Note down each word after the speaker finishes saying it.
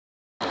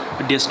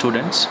Dear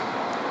students,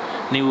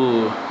 ನೀವು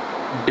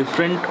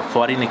different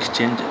foreign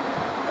exchange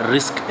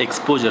risk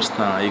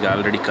ಎಕ್ಸ್ಪೋಜರ್ಸ್ನ ಈಗ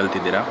already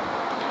ಕಲ್ತಿದ್ದೀರಾ.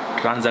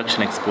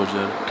 Transaction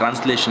exposure,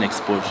 translation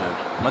exposure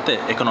ಮತ್ತು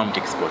economic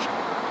exposure.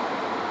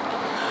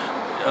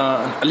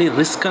 ಅಲ್ಲಿ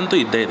risk ಅಂತೂ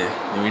ಇದ್ದೇ ಇದೆ.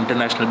 ನೀವು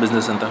ಇಂಟರ್ನ್ಯಾಷನಲ್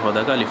ಬಿಸ್ನೆಸ್ ಅಂತ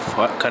ಹೋದಾಗ ಅಲ್ಲಿ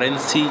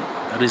ಕರೆನ್ಸಿ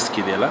ರಿಸ್ಕ್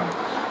ಇದೆಯಲ್ಲ,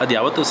 ಅದು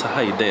ಯಾವತ್ತೂ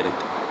ಸಹ ಇದ್ದೇ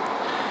ಇರುತ್ತೆ.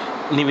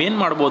 ನೀವೇನು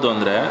ಮಾಡ್ಬೋದು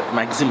ಅಂದರೆ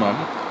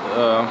maximum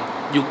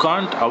you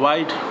can't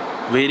avoid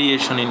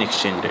variation in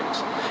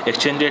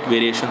exchange rate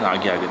variation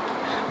ಆಗುತ್ತೆ.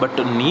 ಬಟ್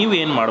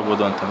ನೀವೇನು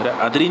ಮಾಡ್ಬೋದು ಅಂತಂದರೆ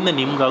ಅದರಿಂದ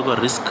ನಿಮ್ಗಾಗೋ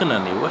ರಿಸ್ಕನ್ನು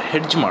ನೀವು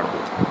ಹೆಡ್ಜ್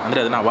ಮಾಡ್ಬೋದು, ಅಂದರೆ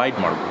ಅದನ್ನು ಅವಾಯ್ಡ್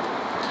ಮಾಡ್ಬೋದು.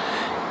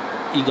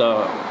 ಈಗ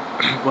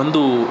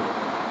ಒಂದು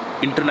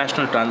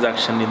ಇಂಟರ್ನ್ಯಾಷನಲ್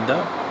ಟ್ರಾನ್ಸಾಕ್ಷನ್ನಿಂದ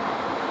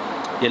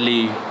ಎಲ್ಲಿ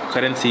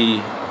ಕರೆನ್ಸಿ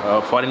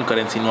ಫಾರಿನ್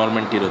ಕರೆನ್ಸಿ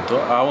ಇನ್ವಾಲ್ವ್ಮೆಂಟ್ ಇರುತ್ತೋ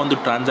ಆ ಒಂದು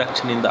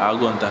ಟ್ರಾನ್ಸಾಕ್ಷನಿಂದ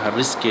ಆಗುವಂತಹ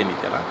ರಿಸ್ಕ್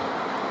ಏನಿದೆಯಲ್ಲ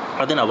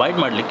ಅದನ್ನು ಅವಾಯ್ಡ್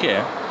ಮಾಡಲಿಕ್ಕೆ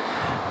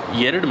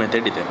ಎರಡು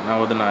ಮೆಥಡ್ ಇದೆ.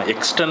 ನಾವು ಅದನ್ನು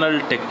ಎಕ್ಸ್ಟರ್ನಲ್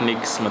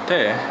ಟೆಕ್ನಿಕ್ಸ್ ಮತ್ತು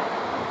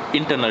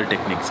ಇಂಟರ್ನಲ್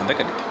ಟೆಕ್ನಿಕ್ಸ್ ಅಂತ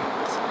ಕರಿತೀವಿ.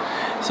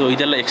 ಸೊ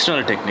ಇದೆಲ್ಲ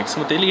ಎಕ್ಸ್ಟರ್ನಲ್ ಟೆಕ್ನಿಕ್ಸ್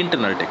ಮತ್ತು ಇಲ್ಲಿ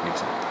ಇಂಟರ್ನಲ್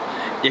ಟೆಕ್ನಿಕ್ಸ್.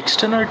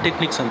 ಎಕ್ಸ್ಟರ್ನಲ್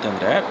ಟೆಕ್ನಿಕ್ಸ್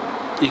ಅಂತಂದರೆ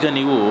ಈಗ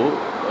ನೀವು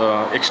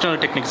ಎಕ್ಸ್ಟರ್ನಲ್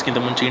ಟೆಕ್ನಿಕ್ಸ್ಗಿಂತ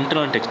ಮುಂಚೆ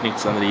ಇಂಟರ್ನಲ್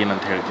ಟೆಕ್ನಿಕ್ಸ್ ಅಂದರೆ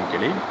ಏನಂತ ಹೇಳ್ತೀನಿ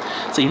ಕೇಳಿ.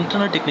 ಸೊ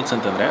ಇಂಟರ್ನಲ್ ಟೆಕ್ನಿಕ್ಸ್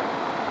ಅಂತಂದರೆ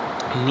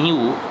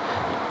ನೀವು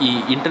ಈ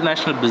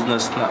ಇಂಟರ್ನ್ಯಾಷನಲ್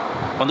ಬಿಸ್ನೆಸ್ನ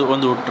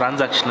ಒಂದು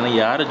ಟ್ರಾನ್ಸಾಕ್ಷನ್ನ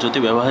ಯಾರ ಜೊತೆ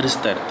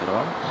ವ್ಯವಹರಿಸ್ತಾ ಇರ್ತೀರೋ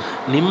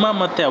ನಿಮ್ಮ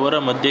ಮತ್ತು ಅವರ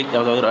ಮಧ್ಯೆ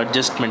ಯಾವುದಾದ್ರೂ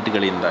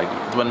ಅಡ್ಜಸ್ಟ್ಮೆಂಟ್ಗಳಿಂದಾಗಿ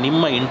ಅಥವಾ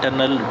ನಿಮ್ಮ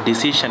ಇಂಟರ್ನಲ್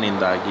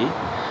ಡಿಸಿಷನಿಂದಾಗಿ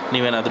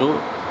ನೀವೇನಾದರೂ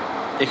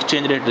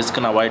ಎಕ್ಸ್ಚೇಂಜ್ ರೇಟ್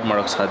ರಿಸ್ಕನ್ನು ಅವಾಯ್ಡ್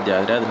ಮಾಡೋಕ್ಕೆ ಸಾಧ್ಯ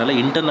ಆದರೆ ಅದನ್ನೆಲ್ಲ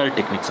ಇಂಟರ್ನಲ್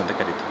ಟೆಕ್ನಿಕ್ಸ್ ಅಂತ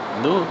ಕರಿತೀವಿ.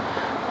 ಅದು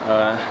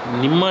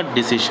ನಿಮ್ಮ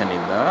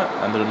ಡಿಸಿಷನಿಂದ,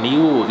 ಅಂದರೆ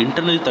ನೀವು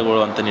ಇಂಟರ್ನಲಿ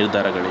ತಗೊಳ್ಳುವಂಥ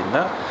ನಿರ್ಧಾರಗಳಿಂದ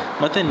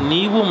ಮತ್ತು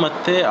ನೀವು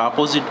ಮತ್ತು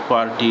ಆಪೋಸಿಟ್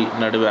ಪಾರ್ಟಿ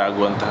ನಡುವೆ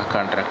ಆಗುವಂತಹ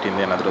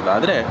ಕಾಂಟ್ರಾಕ್ಟಿಂದ ಏನಾದರೂ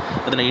ಆದರೆ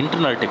ಅದನ್ನು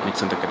ಇಂಟರ್ನಲ್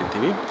ಟೆಕ್ನಿಕ್ಸ್ ಅಂತ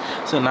ಕರಿತೀವಿ.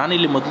 ಸೊ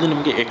ನಾನಿಲ್ಲಿ ಮೊದಲು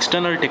ನಿಮಗೆ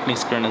ಎಕ್ಸ್ಟರ್ನಲ್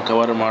ಟೆಕ್ನಿಕ್ಸ್ಗಳನ್ನ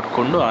ಕವರ್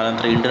ಮಾಡಿಕೊಂಡು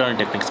ಆನಂತರ ಇಂಟರ್ನಲ್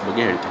ಟೆಕ್ನಿಕ್ಸ್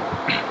ಬಗ್ಗೆ ಹೇಳ್ತೀನಿ.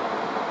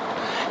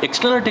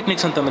 ಎಕ್ಸ್ಟರ್ನಲ್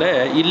ಟೆಕ್ನಿಕ್ಸ್ ಅಂತಂದರೆ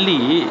ಇಲ್ಲಿ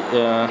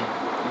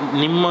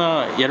ನಿಮ್ಮ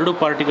ಎರಡು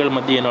ಪಾರ್ಟಿಗಳ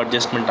ಮಧ್ಯೆ ಏನೋ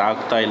ಅಡ್ಜಸ್ಟ್ಮೆಂಟ್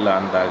ಆಗ್ತಾ ಇಲ್ಲ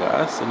ಅಂದಾಗ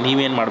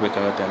ನೀವೇನು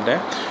ಮಾಡಬೇಕಾಗತ್ತೆ ಅಂದರೆ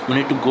you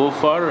need to go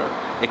for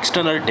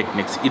external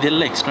techniques.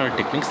 ಇದೆಲ್ಲ ಎಕ್ಸ್ಟರ್ನಲ್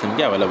ಟೆಕ್ನಿಕ್ಸ್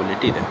ನಿಮಗೆ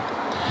ಅವೈಲಬಿಲಿಟಿ ಇದೆ.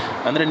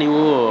 ಅಂದರೆ ನೀವು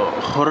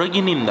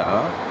ಹೊರಗಿನಿಂದ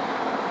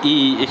ಈ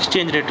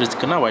ಎಕ್ಸ್ಚೇಂಜ್ ರೇಟ್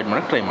ರಿಸ್ಕನ್ನು ಅವಾಯ್ಡ್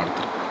ಮಾಡೋಕ್ಕೆ ಟ್ರೈ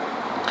ಮಾಡ್ತೀರಿ.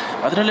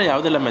 ಅದರಲ್ಲೇ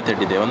ಯಾವುದೆಲ್ಲ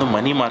ಮೆಥಡ್ ಇದೆ. ಒಂದು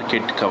ಮನಿ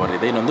ಮಾರ್ಕೆಟ್ ಕವರ್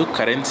ಇದೆ, ಇನ್ನೊಂದು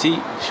ಕರೆನ್ಸಿ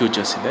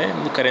ಫ್ಯೂಚರ್ಸ್ ಇದೆ,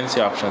 ಒಂದು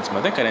ಕರೆನ್ಸಿ ಆಪ್ಷನ್ಸ್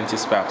ಮತ್ತು ಕರೆನ್ಸಿ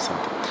ಸ್ವ್ಯಾಪ್ಸ್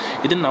ಅಂತ.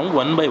 ಇದನ್ನು ನಾವು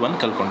ಒನ್ ಬೈ ಒನ್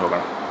ಕಲ್ಕೊಂಡು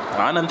ಹೋಗೋಣ.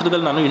 ಆ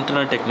ನಂತರದಲ್ಲಿ ನಾನು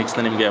ಇಂಟರ್ನಲ್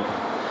ಟೆಕ್ನಿಕ್ಸ್ನ ನಿಮಗೆ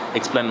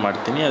ಎಕ್ಸ್ಪ್ಲೇನ್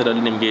ಮಾಡ್ತೀನಿ.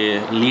 ಅದರಲ್ಲಿ ನಿಮಗೆ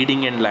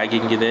ಲೀಡಿಂಗ್ ಆ್ಯಂಡ್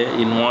ಲ್ಯಾಗಿಂಗ್ ಇದೆ,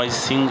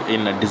 ಇನ್ವಾಯ್ಸಿಂಗ್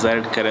ಇನ್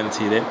ಡಿಸೈರ್ಡ್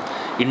ಕರೆನ್ಸಿ ಇದೆ,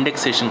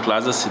 ಇಂಡೆಕ್ಸೇಷನ್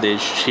ಕ್ಲಾಸಸ್ ಇದೆ,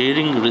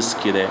 ಶೇರಿಂಗ್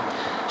ರಿಸ್ಕ್ ಇದೆ,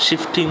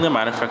 ಶಿಫ್ಟಿಂಗ್ ದ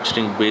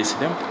ಮ್ಯಾನುಫ್ಯಾಕ್ಚರಿಂಗ್ ಬೇಸ್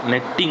ಇದೆ,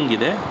 ನೆಟ್ಟಿಂಗ್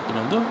ಇದೆ,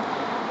 ಇನ್ನೊಂದು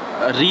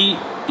ರೀ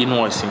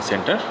ಇನ್ವಾಯ್ಸಿಂಗ್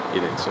ಸೆಂಟರ್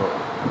ಇದೆ. ಸೊ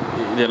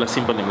ಇದೆಲ್ಲ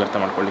ಸಿಂಪಲ್ ನಿಮ್ಗೆ ಅರ್ಥ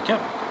ಮಾಡ್ಕೊಳ್ಳಿಕ್ಕೆ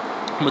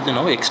ಮೊದಲು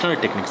ನಾವು ಎಕ್ಸ್ಟರ್ನಲ್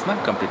ಟೆಕ್ನಿಕ್ಸ್ನ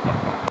ಕಂಪ್ಲೀಟ್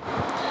ಮಾಡ್ಕೊಂಡು.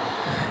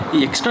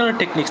 ಈ ಎಕ್ಸ್ಟರ್ನಲ್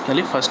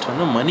ಟೆಕ್ನಿಕ್ಸ್ನಲ್ಲಿ ಫಸ್ಟ್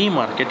ಒಂದು money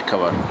market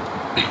cover.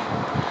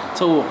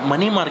 So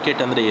money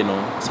market ಅಂದರೆ ಏನು?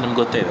 ಸೊ ನಿಮ್ಗೆ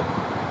ಗೊತ್ತೇ ಇದೆ.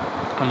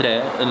 ಅಂದರೆ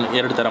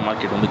ಎರಡು ಥರ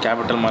ಮಾರ್ಕೆಟ್, ಒಂದು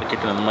ಕ್ಯಾಪಿಟಲ್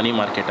ಮಾರ್ಕೆಟ್, ಇನ್ನೊಂದು ಮನಿ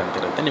ಮಾರ್ಕೆಟ್ ಅಂತ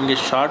ಇರುತ್ತೆ. ನಿಮಗೆ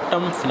ಶಾರ್ಟ್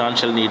ಟರ್ಮ್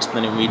ಫಿನಾನ್ಷಿಯಲ್ ನೀಡ್ಸ್ನ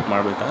ನೀವು ಮೀಟ್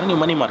ಮಾಡಬೇಕಂದ್ರೆ ನೀವು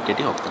ಮನಿ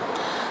ಮಾರ್ಕೆಟಿಗೆ ಹೋಗ್ತೀರಿ.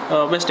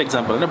 ಬೆಸ್ಟ್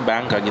ಎಕ್ಸಾಂಪಲ್ ಅಂದರೆ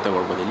ಬ್ಯಾಂಕ್ ಆಗಿ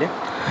ತೊಗೊಳ್ಬೋದು.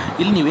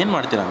 ಇಲ್ಲಿ ನೀವೇನು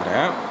ಮಾಡ್ತೀರಂದರೆ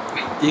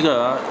ಈಗ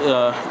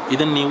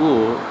ಇದನ್ನು ನೀವು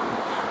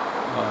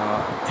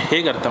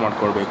ಹೇಗೆ ಅರ್ಥ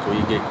ಮಾಡ್ಕೊಳ್ಬೇಕು,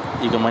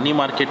 ಈಗ ಮನಿ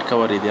ಮಾರ್ಕೆಟ್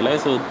ಕವರ್ ಇದೆಯಲ್ಲ.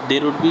 So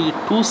there would be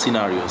two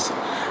scenarios,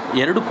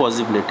 ಎರಡು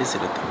ಪಾಸಿಬಿಲಿಟೀಸ್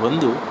ಇರುತ್ತೆ.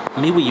 ಒಂದು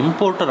ನೀವು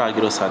ಇಂಪೋರ್ಟರ್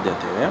ಆಗಿರೋ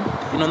ಸಾಧ್ಯತೆ ಇದೆ,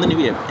 ಇನ್ನೊಂದು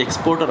ನೀವು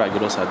ಎಕ್ಸ್ಪೋರ್ಟರ್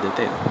ಆಗಿರೋ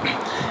ಸಾಧ್ಯತೆ ಇದೆ.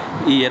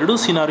 ಈ ಎರಡೂ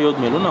ಸಿನಾರಿಯೋದ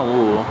ಮೇಲೂ ನಾವು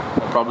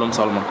ಪ್ರಾಬ್ಲಮ್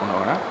ಸಾಲ್ವ್ ಮಾಡ್ಕೊಂಡು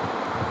ಹೋಗೋಣ.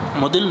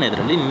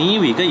 ಮೊದಲನೇದರಲ್ಲಿ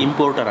ನೀವೀಗ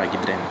ಇಂಪೋರ್ಟರ್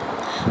ಆಗಿದ್ದರೆ ಅಂತ.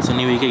 ಸೊ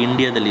ನೀವೀಗ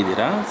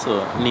ಇಂಡಿಯಾದಲ್ಲಿದ್ದೀರಾ. ಸೊ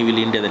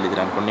ನೀವಿಲ್ಲಿ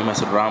ಇಂಡಿಯಾದಲ್ಲಿದ್ದೀರಾ ಅಂದ್ಕೊಂಡು ನಿಮ್ಮ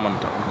ಹೆಸರು ರಾಮ್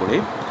ಅಂತ ಅಂದ್ಕೊಳ್ಳಿ.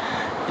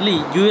 ಇಲ್ಲಿ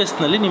ಯು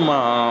ಎಸ್ನಲ್ಲಿ ನಿಮ್ಮ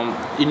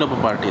ಇನ್ನೊಬ್ಬ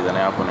ಪಾರ್ಟಿ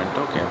ಇದ್ದಾನೆ, ಆಪೋನೆಂಟ್.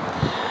 ಓಕೆ,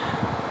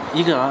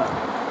 ಈಗ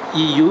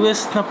ಈ ಯು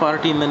ಎಸ್ನ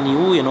ಪಾರ್ಟಿಯಿಂದ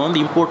ನೀವು ಏನೋ ಒಂದು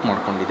ಇಂಪೋರ್ಟ್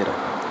ಮಾಡ್ಕೊಂಡಿದ್ದೀರ.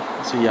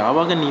 ಸೊ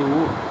ಯಾವಾಗ ನೀವು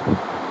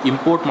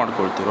ಇಂಪೋರ್ಟ್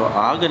ಮಾಡ್ಕೊಳ್ತೀರೋ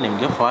ಆಗ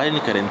ನಿಮಗೆ ಫಾರಿನ್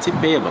ಕರೆನ್ಸಿ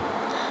ಪೇಯಬಲ್,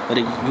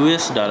 ಅಂದರೆ ಯು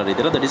ಎಸ್ ಡಾಲರ್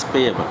ಇದೆಯಲ್ಲ, ದಟ್ ಈಸ್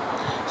ಪೇಯಬಲ್.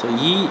 ಸೊ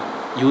ಈ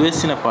ಯು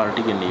ಎಸ್ಸಿನ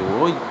ಪಾರ್ಟಿಗೆ ನೀವು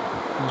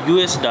ಯು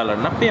ಎಸ್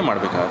ಡಾಲರ್ನ ಪೇ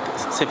ಮಾಡಬೇಕಾಗತ್ತೆ.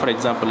 ಸೇ ಫಾರ್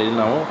ಎಕ್ಸಾಂಪಲ್ ಇಲ್ಲಿ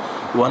ನಾವು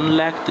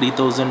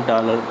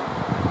 $1,03,000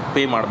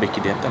 ಪೇ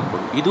ಮಾಡಬೇಕಿದೆ ಅಂತ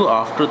ಅಂದ್ಕೊಳ್ಳಿ. ಇದು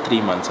ಆಫ್ಟರ್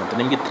 3 months ಅಂತ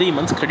ನಿಮಗೆ 3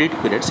 months ಕ್ರೆಡಿಟ್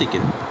ಪೀರಿಯಡ್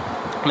ಸಿಕ್ಕಿದೆ.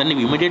 ಅಂದರೆ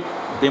ನೀವು ಇಮಿಡಿಯೇಟ್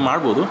ಪೇ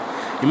ಮಾಡ್ಬೋದು.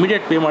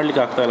 ಇಮಿಡಿಯೇಟ್ ಪೇ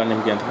ಮಾಡಲಿಕ್ಕೆ ಆಗ್ತಾಯಿಲ್ಲ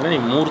ನಿಮಗೆ ಅಂತಂದರೆ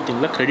ನೀವು 3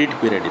 ತಿಂಗಳ ಕ್ರೆಡಿಟ್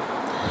ಪೀರಿಯಡ್ ಇದೆ.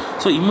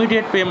 ಸೊ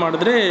ಇಮಿಡಿಯೇಟ್ ಪೇ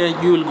ಮಾಡಿದ್ರೆ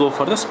you will go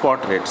for the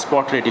spot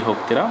ರೇಟಿಗೆ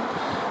ಹೋಗ್ತೀರಾ.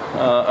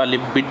 ಅಲ್ಲಿ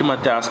ಬಿಡ್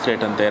ಮತ್ತು ಆಸ್ಕ್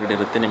ರೇಟ್ ಅಂತ ಎರಡು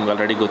ಇರುತ್ತೆ. ನಿಮ್ಗೆ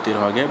ಆಲ್ರೆಡಿ ಗೊತ್ತಿರೋ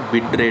ಹಾಗೆ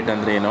ಬಿಡ್ ರೇಟ್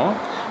ಅಂದರೆ ಏನೋ,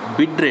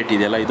 ಬಿಡ್ ರೇಟ್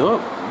ಇದೆಯಲ್ಲ, ಇದು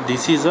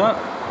this is a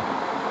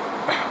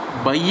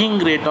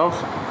buying rate of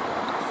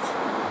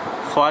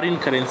foreign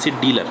currency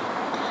dealer.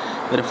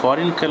 ಅಂದರೆ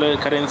ಫಾರಿನ್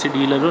ಕರೆನ್ಸಿ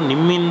ಡೀಲರು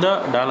ನಿಮ್ಮಿಂದ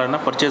ಡಾಲರ್ನ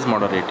ಪರ್ಚೇಸ್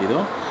ಮಾಡೋ ರೇಟ್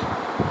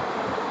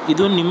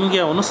ಇದು ನಿಮಗೆ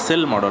ಅವನು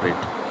ಸೆಲ್ ಮಾಡೋ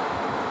ರೇಟ್.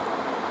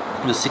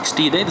 ಇದು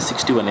 60 ಇದೆ, ಇದು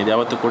 61 ಇದೆ.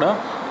 ಯಾವತ್ತೂ ಕೂಡ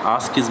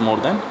ಆಸ್ಕ್ ಈಸ್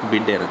ಮೋರ್ ದ್ಯಾನ್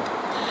ಬಿಡ್ ಇರುತ್ತೆ.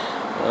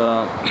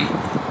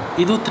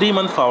 ಇದು 3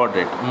 month ಫಾರ್ವರ್ಡ್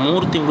ರೇಟ್.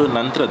 3 ತಿಂಗಳು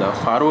ನಂತರದ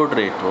ಫಾರ್ವರ್ಡ್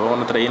ರೇಟು ಅವನ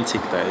ಹತ್ರ ಏನು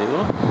ಸಿಗ್ತಾಯಿದೆ, ಇದು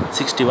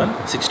 61,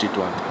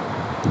 62 ಅಂತ.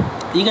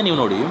 ಈಗ ನೀವು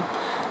ನೋಡಿ,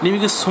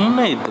 ನೀವೀಗ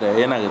ಸುಮ್ಮನೆ ಇದ್ದರೆ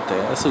ಏನಾಗುತ್ತೆ.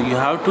 So you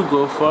have to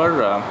go for,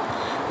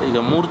 ಈಗ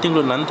 3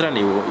 ತಿಂಗಳು ನಂತರ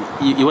ನೀವು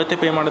ಇವತ್ತೇ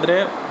ಪೇ ಮಾಡಿದ್ರೆ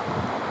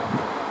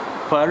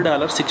ಪರ್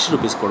ಡಾಲರ್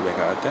 $60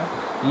 ಕೊಡಬೇಕಾಗತ್ತೆ.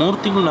 3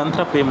 ತಿಂಗಳು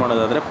ನಂತರ ಪೇ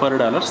ಮಾಡೋದಾದರೆ ಪರ್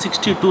ಡಾಲರ್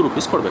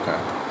 $62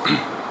 ಕೊಡಬೇಕಾಗತ್ತೆ.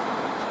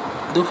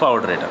 ಇದು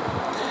ಫಾರ್ವರ್ಡ್ ರೇಟ್.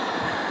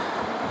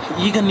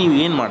 ಈಗ ನೀವು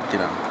ಏನು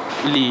ಮಾಡ್ತೀರಾ,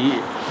 ಇಲ್ಲಿ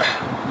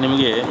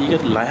ನಿಮಗೆ ಈಗ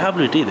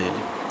ಲಯಬಿಲಿಟಿ ಇದೆ.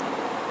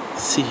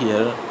 ಇಲ್ಲಿ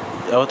ಹಿಯರ್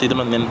ಯಾವತ್ತು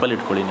ಇದನ್ನೊಂದು ನೆನಪಲ್ಲಿ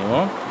ಇಟ್ಕೊಳ್ಳಿ ನೀವು.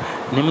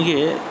 ನಿಮಗೆ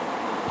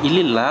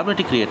ಇಲ್ಲಿ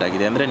ಲಯಬಿಲಿಟಿ ಕ್ರಿಯೇಟ್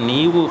ಆಗಿದೆ ಅಂದರೆ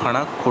ನೀವು ಹಣ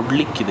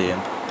ಕೊಡಲಿಕ್ಕಿದೆ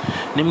ಅಂತ.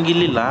 ನಿಮ್ಗೆ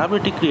ಇಲ್ಲಿ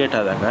ಲಯಬಿಲಿಟಿ ಕ್ರಿಯೇಟ್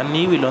ಆದಾಗ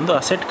ನೀವು ಇಲ್ಲೊಂದು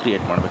ಅಸೆಟ್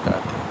ಕ್ರಿಯೇಟ್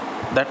ಮಾಡಬೇಕಾಗತ್ತೆ.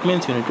 That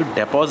means you need to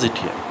deposit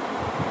here.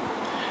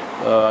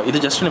 ಇದು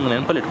ಜಸ್ಟ್ ನಿಮ್ಗೆ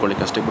ನೆನಪಲ್ಲಿ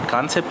ಇಟ್ಕೊಳ್ಳಿಕ್ಕೆ ಅಷ್ಟೇ. ಬಟ್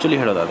ಕಾನ್ಸೆಪ್ಚುಲಿ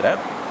ಹೇಳೋದಾದರೆ,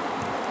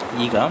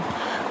 ಈಗ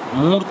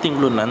 3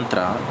 ತಿಂಗಳು ನಂತರ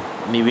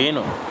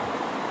ನೀವೇನು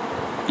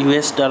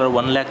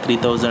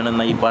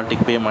 $1,03,000 ಈ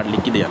ಪಾರ್ಟಿಗೆ ಪೇ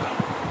ಮಾಡಲಿಕ್ಕಿದೆಯಲ್ಲ,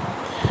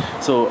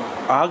 ಸೊ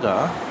ಆಗ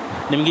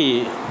ನಿಮಗೆ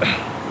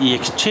ಈ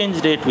ಎಕ್ಸ್ಚೇಂಜ್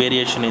ರೇಟ್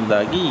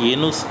ವೇರಿಯೇಷನಿಂದಾಗಿ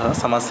ಏನೂ ಸಹ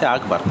ಸಮಸ್ಯೆ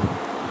ಆಗಬಾರ್ದು.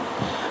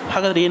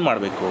 ಹಾಗಾದರೆ ಏನು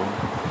ಮಾಡಬೇಕು?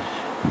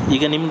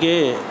 ಈಗ ನಿಮಗೆ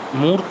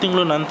 3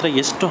 ತಿಂಗಳು ನಂತರ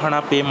ಎಷ್ಟು ಹಣ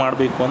ಪೇ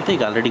ಮಾಡಬೇಕು ಅಂತ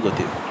ಈಗ ಆಲ್ರೆಡಿ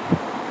ಗೊತ್ತಿದೆ.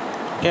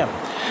 ಓಕೆ,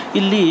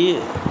 ಇಲ್ಲಿ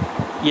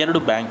 2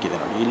 ಬ್ಯಾಂಕ್ ಇದೆ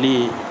ನೋಡಿ. ಇಲ್ಲಿ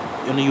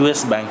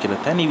US ಬ್ಯಾಂಕ್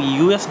ಇರುತ್ತೆ. ನೀವು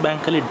US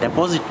ಬ್ಯಾಂಕಲ್ಲಿ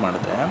ಡೆಪಾಸಿಟ್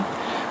ಮಾಡಿದ್ರೆ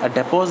ಆ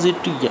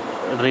ಡೆಪಾಸಿಟ್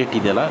ರೇಟ್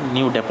ಇದೆಯಲ್ಲ,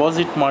 ನೀವು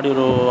ಡೆಪಾಸಿಟ್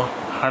ಮಾಡಿರೋ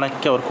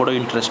ಹಣಕ್ಕೆ ಅವ್ರು ಕೊಡೋ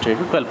ಇಂಟ್ರೆಸ್ಟ್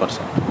ರೇಟು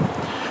 12%.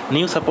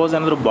 ನೀವು ಸಪೋಸ್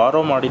ಏನಾದರೂ ಬಾರೋ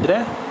ಮಾಡಿದರೆ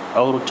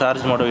ಅವರು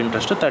ಚಾರ್ಜ್ ಮಾಡೋ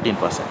ಇಂಟ್ರೆಸ್ಟು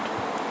 13%.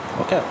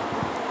 ಓಕೆ,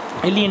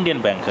 ಇಲ್ಲಿ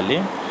ಇಂಡಿಯನ್ ಬ್ಯಾಂಕಲ್ಲಿ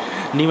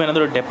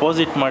ನೀವೇನಾದರೂ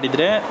ಡೆಪಾಸಿಟ್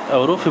ಮಾಡಿದರೆ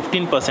ಅವರು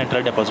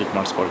 15% ಡೆಪಾಸಿಟ್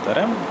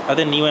ಮಾಡಿಸ್ಕೊಳ್ತಾರೆ.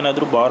 ಅದೇ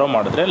ನೀವೇನಾದರೂ ಬಾರೋ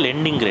ಮಾಡಿದ್ರೆ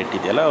ಲೆಂಡಿಂಗ್ ರೇಟ್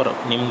ಇದೆಯಲ್ಲ, ಅವರು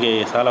ನಿಮಗೆ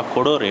ಸಾಲ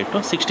ಕೊಡೋ ರೇಟು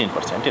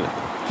 16%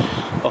 ಇರುತ್ತೆ.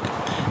 ಓಕೆ,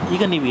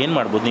 ಈಗ ನೀವು ಏನು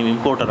ಮಾಡ್ಬೋದು, ನೀವು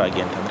ಇಂಪೋರ್ಟರ್ ಆಗಿ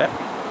ಅಂತಂದರೆ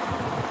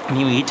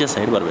ನೀವು ಈಚೆ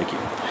ಸೈಡ್ ಬರಬೇಕು.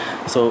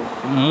 ಸೊ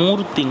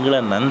 3 ತಿಂಗಳ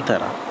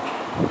ನಂತರ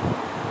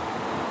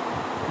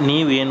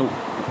ನೀವೇನು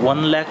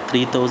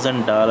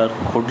 $1,03,000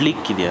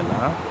 ಕೊಡಲಿಕ್ಕಿದೆಯಲ್ಲ,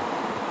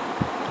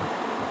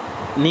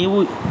 ನೀವು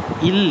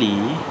ಇಲ್ಲಿ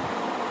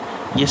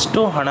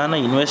ಎಷ್ಟೋ ಹಣನ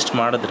ಇನ್ವೆಸ್ಟ್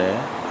ಮಾಡಿದ್ರೆ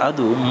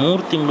ಅದು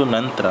 3 ತಿಂಗಳು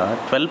ನಂತರ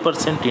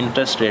 12%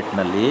 ಇಂಟ್ರೆಸ್ಟ್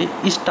ರೇಟ್ನಲ್ಲಿ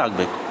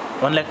ಇಷ್ಟಾಗಬೇಕು,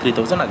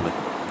 $1,03,000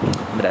 ಆಗಬೇಕು.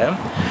 ಅಂದರೆ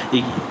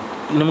ಈಗ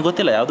ನಿಮ್ಗೆ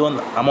ಗೊತ್ತಿಲ್ಲ ಯಾವುದೋ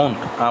ಒಂದು ಆ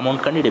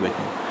ಅಮೌಂಟ್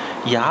ಕಂಡುಹಿಡಿಬೇಕು.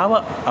 ಯಾವ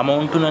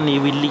ಅಮೌಂಟನ್ನ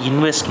ನೀವು ಇಲ್ಲಿ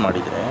ಇನ್ವೆಸ್ಟ್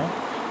ಮಾಡಿದರೆ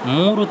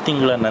 3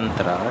 ತಿಂಗಳ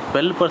ನಂತರ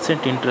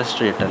 12% ಇಂಟ್ರೆಸ್ಟ್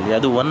ರೇಟಲ್ಲಿ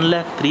ಅದು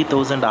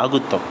 $1,03,000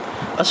 ಆಗುತ್ತೋ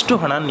ಅಷ್ಟು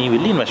ಹಣ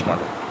ನೀವಿಲ್ಲಿ ಇನ್ವೆಸ್ಟ್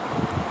ಮಾಡಬೇಕು.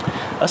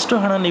 ಅಷ್ಟು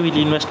ಹಣ ನೀವು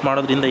ಇಲ್ಲಿ ಇನ್ವೆಸ್ಟ್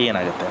ಮಾಡೋದ್ರಿಂದ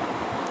ಏನಾಗುತ್ತೆ,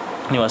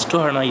 ನೀವು ಅಷ್ಟು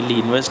ಹಣ ಇಲ್ಲಿ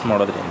ಇನ್ವೆಸ್ಟ್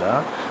ಮಾಡೋದ್ರಿಂದ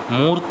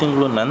 3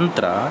 ತಿಂಗಳು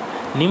ನಂತರ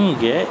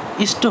ನಿಮಗೆ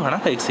ಇಷ್ಟು ಹಣ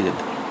ಕೈಗೆ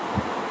ಸಿಗುತ್ತೆ.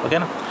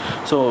 ಓಕೆನಾ?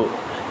 ಸೊ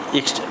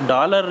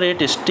ಡಾಲರ್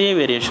ರೇಟ್ ಎಷ್ಟೇ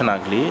ವೇರಿಯೇಷನ್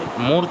ಆಗಲಿ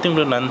 3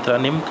 ತಿಂಗಳ ನಂತರ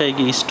ನಿಮ್ಮ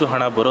ಕೈಗೆ ಇಷ್ಟು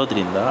ಹಣ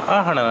ಬರೋದ್ರಿಂದ ಆ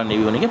ಹಣನ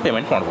ನೀವು ಇವನಿಗೆ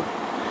ಪೇಮೆಂಟ್ ಮಾಡ್ಬೋದು.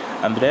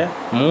 ಅಂದರೆ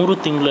 3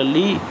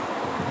 ತಿಂಗಳಲ್ಲಿ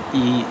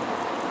ಈ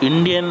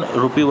Indian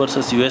rupee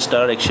versus $US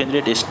exchange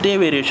rate ಎಷ್ಟೇ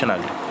ವೇರಿಯೇಷನ್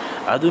ಆಗಲಿ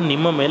ಅದು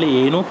ನಿಮ್ಮ ಮೇಲೆ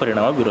ಏನೂ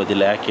ಪರಿಣಾಮ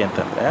ಬೀರೋದಿಲ್ಲ. ಯಾಕೆ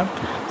ಅಂತಂದರೆ,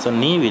 ಸೊ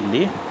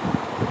ನೀವಿಲ್ಲಿ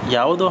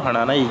ಯಾವುದೋ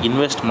ಹಣನ ಈಗ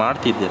ಇನ್ವೆಸ್ಟ್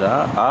ಮಾಡ್ತಿದ್ದೀರಾ,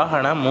 ಆ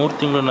ಹಣ 3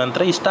 ತಿಂಗಳ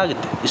ನಂತರ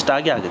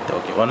ಇಷ್ಟಾಗೇ ಆಗುತ್ತೆ.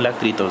 ಓಕೆ,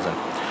 $1,03,000.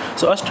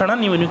 ಸೊ ಅಷ್ಟು ಹಣ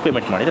ನೀವು ಇನ್ನೂ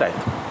ಪೇಮೆಂಟ್ ಮಾಡಿದರೆ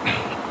ಆಯಿತು.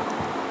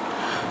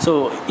 ಸೊ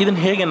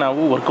ಇದನ್ನು ಹೇಗೆ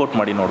ನಾವು ವರ್ಕೌಟ್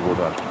ಮಾಡಿ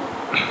ನೋಡ್ಬೋದು ಅಂತ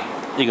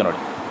ಈಗ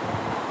ನೋಡಿ.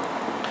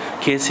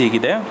 ಕೇಸ್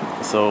ಹೀಗಿದೆ.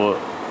 ಸೊ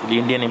ಇಲ್ಲಿ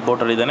ಇಂಡಿಯನ್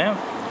ಇಂಪೋರ್ಟರ್ ಇದ್ದಾನೆ,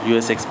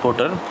 US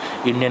ಎಕ್ಸ್ಪೋರ್ಟರ್.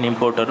 ಇಂಡಿಯನ್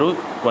ಇಂಪೋರ್ಟರು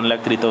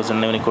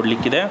 $1,03,000 ಇವನಿಗೆ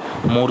ಕೊಡಲಿಕ್ಕಿದೆ.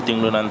 3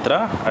 ತಿಂಗಳ ನಂತರ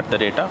ಅಟ್ ದ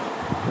ರೇಟ್ ಆಫ್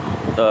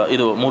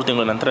ಇದು 3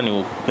 ತಿಂಗಳ ನಂತರ ನೀವು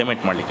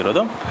ಪೇಮೆಂಟ್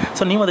ಮಾಡಲಿಕ್ಕಿರೋದು.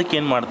 ಸೊ ನೀವು ಅದಕ್ಕೆ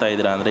ಏನು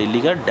ಮಾಡ್ತಾಯಿದ್ದೀರಾ ಅಂದರೆ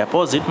ಇಲ್ಲಿಗ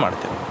ಡೆಪಾಸಿಟ್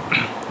ಮಾಡ್ತೀರ.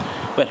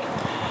 ವೆಲ್,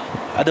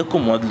 ಅದಕ್ಕೂ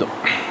ಮೊದಲು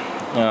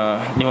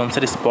ನೀವು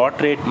ಒಂದ್ಸರಿ ಸ್ಪಾಟ್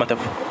ರೇಟ್ ಮತ್ತು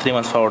 3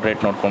 months forward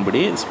rate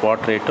ನೋಡ್ಕೊಂಡ್ಬಿಡಿ.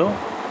 Spot rate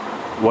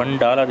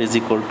 $1 =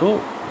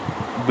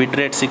 ಬಿಡ್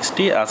ರೇಟ್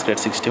 60, ಆಸ್ಕ್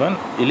ರೇಟ್ 61.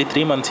 ಇಲ್ಲಿ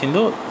 3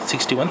 ಮಂತ್ಸಿಂದು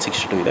 61,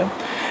 62 ಇದೆ.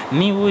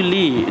 ನೀವು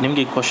ಇಲ್ಲಿ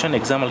ನಿಮಗೆ ಕ್ವಶನ್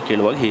ಎಕ್ಸಾಮಲ್ಲಿ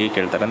ಕೇಳುವಾಗ ಹೇಗೆ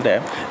ಕೇಳ್ತಾರೆ ಅಂದರೆ,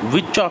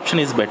 ವಿಚ್ ಆಪ್ಷನ್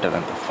ಈಸ್ ಬೆಟರ್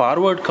ಅಂತ,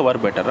 ಫಾರ್ವರ್ಡ್ ಕವರ್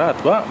ಬೆಟರಾ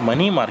ಅಥವಾ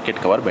ಮನಿ ಮಾರ್ಕೆಟ್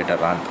ಕವರ್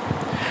ಬೆಟರಾ ಅಂತ.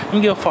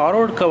 ನಿಮಗೆ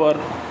ಫಾರ್ವರ್ಡ್ ಕವರ್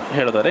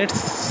ಹೇಳಿದರೆ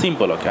ಇಟ್ಸ್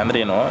ಸಿಂಪಲ್. ಓಕೆ, ಅಂದರೆ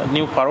ಏನು,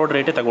 ನೀವು ಫಾರ್ವರ್ಡ್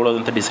ರೇಟೇ ತಗೊಳ್ಳೋದು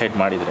ಅಂತ ಡಿಸೈಡ್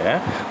ಮಾಡಿದರೆ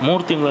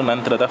 3 ತಿಂಗಳ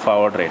ನಂತರದ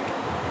ಫಾರ್ವರ್ಡ್ ರೇಟ್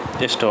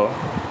ಎಷ್ಟು,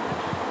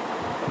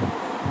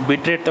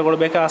 ಬಿಡ್ ರೇಟ್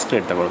ತೊಗೊಳ್ಬೇಕಾ, ಆಸ್ಕ್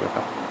ರೇಟ್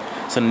ತೊಗೊಳ್ಬೇಕಾ?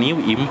 ಸೊ ನೀವು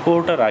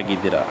ಇಂಪೋರ್ಟರ್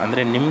ಆಗಿದ್ದೀರಾ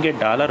ಅಂದರೆ ನಿಮಗೆ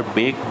ಡಾಲರ್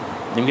ಬೇಕು.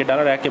 ನಿಮಗೆ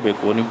ಡಾಲರ್ ಯಾಕೆ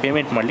ಬೇಕು, ನೀವು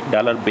ಪೇಮೆಂಟ್ ಮಾಡಲಿಕ್ಕೆ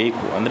ಡಾಲರ್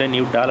ಬೇಕು. ಅಂದರೆ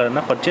ನೀವು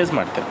ಡಾಲರನ್ನ ಪರ್ಚೇಸ್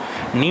ಮಾಡ್ತೀರ.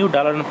 ನೀವು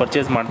ಡಾಲರ್ನ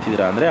ಪರ್ಚೇಸ್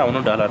ಮಾಡ್ತಿದ್ದೀರಾ ಅಂದರೆ ಅವನು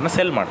ಡಾಲರ್ನ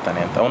ಸೆಲ್ ಮಾಡ್ತಾನೆ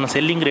ಅಂತ. ಅವನ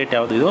ಸೆಲ್ಲಿಂಗ್ ರೇಟ್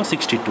ಯಾವುದು, ಇದು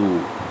 62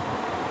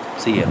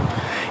 CL.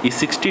 ಈ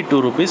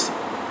 62 ರೂಪೀಸ್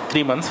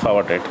 3 ಮಂತ್ಸ್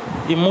ಫಾರ್ವರ್ಡ್ ರೇಟ್.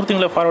 ಈ 3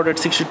 ತಿಂಗಳ ಫಾರ್ವರ್ಡ್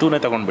ರೇಟ್ 62ನೇ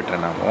ತೊಗೊಂಡ್ಬಿಟ್ರೆ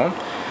ನಾವು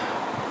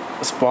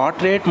ಸ್ಪಾಟ್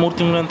ರೇಟ್ 3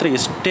 ತಿಂಗಳ ನಂತರ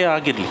ಎಷ್ಟೇ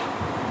ಆಗಿರಲಿ,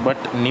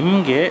 ಬಟ್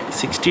ನಿಮಗೆ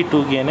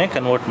 62ಗೇ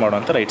ಕನ್ವರ್ಟ್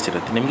ಮಾಡೋಂಥ ರೈಟ್ಸ್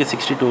ಇರುತ್ತೆ. ನಿಮಗೆ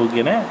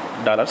 62ಗೇ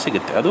ಡಾಲರ್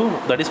ಸಿಗುತ್ತೆ. ಅದು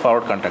ದಟ್ ಈಸ್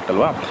ಫಾರ್ವರ್ಡ್ ಕಾಂಟ್ರಾಕ್ಟ್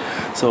ಅಲ್ವಾ.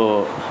 ಸೊ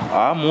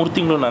ಆ 3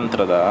 ತಿಂಗಳ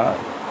ನಂತರದ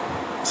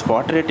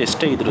ಸ್ಪಾಟ್ ರೇಟ್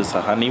ಎಷ್ಟೇ ಇದ್ದರೂ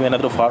ಸಹ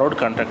ನೀವೇನಾದರೂ ಫಾರ್ವರ್ಡ್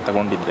ಕಾಂಟ್ರಾಕ್ಟ್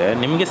ತೊಗೊಂಡಿದ್ರೆ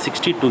ನಿಮಗೆ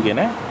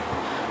 62ಗೇ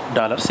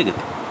ಡಾಲರ್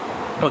ಸಿಗುತ್ತೆ.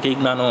 ಓಕೆ,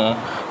 ಈಗ ನಾನು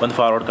ಒಂದು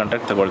ಫಾರ್ವರ್ಡ್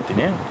ಕಾಂಟ್ರಾಕ್ಟ್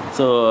ತೊಗೊಳ್ತೀನಿ.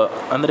 ಸೊ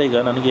ಅಂದರೆ ಈಗ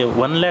ನನಗೆ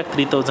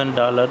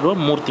 $1,03,000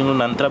 3 ತಿಂಗಳ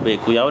ನಂತರ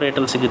ಬೇಕು. ಯಾವ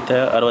ರೇಟಲ್ಲಿ ಸಿಗುತ್ತೆ,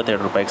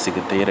 $62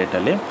 ಸಿಗುತ್ತೆ ಈ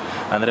ರೇಟಲ್ಲಿ.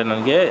 ಅಂದರೆ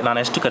ನನಗೆ ನಾನು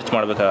ಎಷ್ಟು ಖರ್ಚು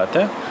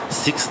ಮಾಡಬೇಕಾಗತ್ತೆ,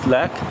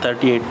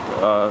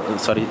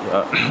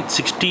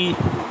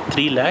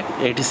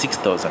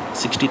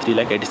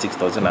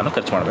 63,86,000 ನಾನು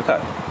ಖರ್ಚು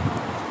ಮಾಡಬೇಕಾಗುತ್ತೆ.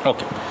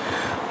 ಓಕೆ,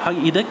 ಹಾಗೆ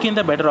ಇದಕ್ಕಿಂತ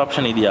ಬೆಟರ್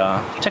ಆಪ್ಷನ್ ಇದೆಯಾ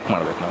ಚೆಕ್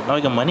ಮಾಡಬೇಕು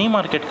ನಾವೀಗ ಮನಿ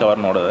ಮಾರ್ಕೆಟ್ ಕವರ್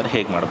ನೋಡೋದಾದ್ರೆ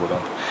ಹೇಗೆ ಮಾಡ್ಬೋದು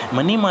ಅಂತ.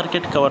 ಮನಿ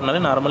ಮಾರ್ಕೆಟ್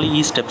ಕವರ್ನಲ್ಲಿ ನಾರ್ಮಲಿ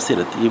ಈ ಸ್ಟೆಪ್ಸ್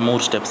ಇರುತ್ತೆ, ಈ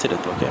 3 ಸ್ಟೆಪ್ಸ್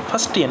ಇರುತ್ತೆ. ಓಕೆ,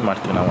 ಫಸ್ಟ್ ಏನು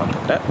ಮಾಡ್ತೀವಿ ನಾವು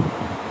ಅಂತಂದರೆ,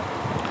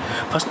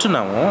 ಫಸ್ಟು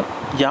ನಾವು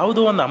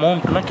ಯಾವುದೋ ಒಂದು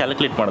ಅಮೌಂಟನ್ನ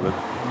ಕ್ಯಾಲ್ಕುಲೇಟ್ ಮಾಡಬೇಕು.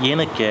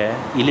 ಏನಕ್ಕೆ,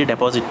 ಇಲ್ಲಿ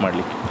ಡೆಪಾಸಿಟ್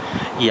ಮಾಡಲಿಕ್ಕೆ.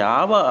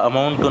 ಯಾವ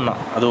ಅಮೌಂಟನ್ನು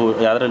ಅದು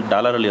ಯಾವುದ್ರಲ್ಲಿ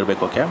ಡಾಲರಲ್ಲಿ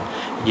ಇರಬೇಕು. ಓಕೆ,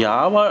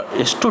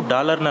 ಎಷ್ಟು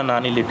ಡಾಲರ್ನ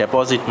ನಾನಿಲ್ಲಿ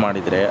ಡೆಪಾಸಿಟ್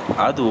ಮಾಡಿದರೆ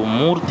ಅದು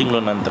 3 ತಿಂಗಳ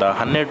ನಂತರ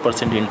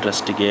 100%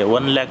 ಇಂಟ್ರೆಸ್ಟಿಗೆ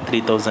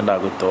 1,03,000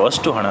 ಆಗುತ್ತೋ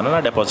ಅಷ್ಟು ಹಣನ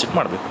ನಾನು ಡೆಪಾಸಿಟ್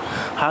ಮಾಡಬೇಕು.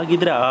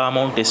 ಹಾಗಿದ್ರೆ ಆ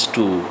ಅಮೌಂಟ್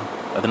ಎಷ್ಟು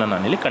ಅದನ್ನು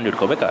ನಾನಿಲ್ಲಿ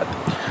ಕಂಡುಹಿಡ್ಕೋಬೇಕಾಗುತ್ತೆ.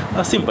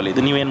 ಸಿಂಪಲ್.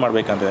 ಇದು ನೀವೇನು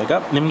ಮಾಡಬೇಕಂತಂದಾಗ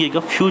ನಿಮಗೆ ಈಗ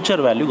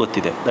ಫ್ಯೂಚರ್ ವ್ಯಾಲ್ಯೂ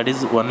ಗೊತ್ತಿದೆ, ದಟ್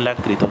ಈಸ್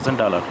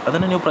 $1,03,000.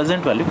 ಅದನ್ನು ನೀವು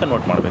ಪ್ರೆಸೆಂಟ್ ವ್ಯಾಲ್ಯೂ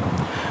ಕನ್ವರ್ಟ್ ಮಾಡಬೇಕು.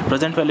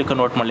 ಪ್ರೆಸೆಂಟ್ ವ್ಯಾಲ್ಯೂ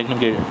ಕನ್ವರ್ಟ್ ಮಾಡಲಿಕ್ಕೆ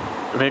ನಿಮಗೆ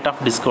ರೇಟ್ ಆಫ್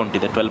ಡಿಸ್ಕೌಂಟ್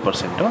ಇದೆ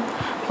 12%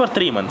 ಫಾರ್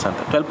 3 ಮಂತ್ಸ್ ಅಂತ.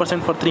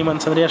 12% ಫಾರ್ 3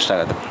 ಮಂತ್ಸ್ ಅಂದರೆ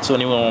ಎಷ್ಟಾಗುತ್ತೆ? ಸೊ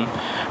ನೀವು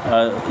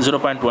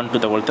 0.12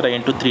 ತೊಗೊಳ್ತೀರಾ,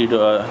 ಇಂಟು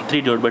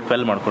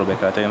 3/12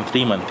 ಮಾಡ್ಕೊಳ್ಬೇಕಾಗುತ್ತೆ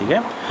 3 ಮಂತಿಗೆ.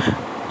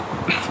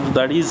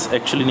 ದಟ್ ಈಸ್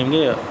ಆ್ಯಕ್ಚುಲಿ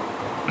ನಿಮಗೆ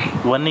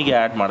 1ಗೆ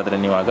ಆ್ಯಡ್ ಮಾಡಿದ್ರೆ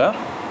ನೀವಾಗ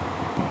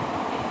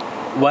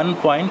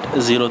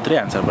 1.03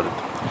 ಆನ್ಸರ್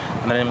ಬರುತ್ತೆ.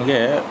 ಅಂದರೆ ನಿಮಗೆ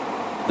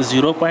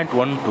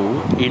 0.12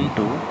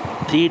 ಇಂಟು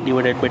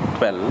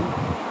 3/12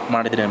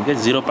 ಮಾಡಿದರೆ ನಿಮಗೆ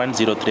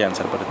 0.03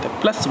 ಆನ್ಸರ್ ಬರುತ್ತೆ.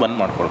 ಪ್ಲಸ್ 1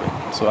 ಮಾಡ್ಕೊಳ್ಬೇಕು.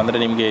 ಸೊ ಅಂದರೆ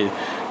ನಿಮಗೆ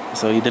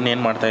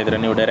ಇದನ್ನೇನು ಮಾಡ್ತಾಯಿದ್ರೆ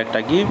ನೀವು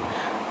ಡೈರೆಕ್ಟಾಗಿ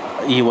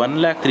ಈ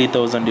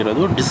 1,03,000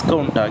 ಇರೋದು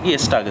ಡಿಸ್ಕೌಂಟ್ ಆಗಿ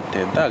ಎಷ್ಟಾಗುತ್ತೆ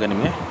ಅಂತ ಆಗ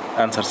ನಿಮಗೆ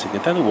ಆನ್ಸರ್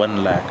ಸಿಗುತ್ತೆ. ಅದು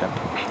 1,00,000 ಅಂತ.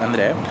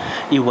 ಅಂದರೆ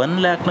ಈ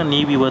 1,00,000ನ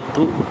ನೀವು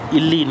ಇವತ್ತು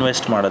ಇಲ್ಲಿ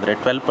ಇನ್ವೆಸ್ಟ್ ಮಾಡಿದ್ರೆ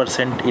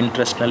 12%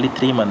 ಇಂಟ್ರೆಸ್ಟ್ನಲ್ಲಿ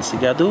 3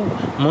 ಮಂತ್ಸಿಗೆ ಅದು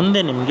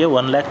ಮುಂದೆ ನಿಮಗೆ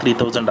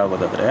 1,03,000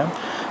 ಆಗೋದಾದರೆ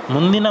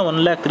ಮುಂದಿನ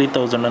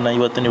 1,03,000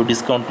 ಇವತ್ತು ನೀವು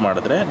ಡಿಸ್ಕೌಂಟ್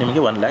ಮಾಡಿದ್ರೆ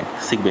ನಿಮಗೆ 1,00,000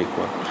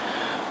 ಸಿಗಬೇಕು.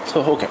 ಸೊ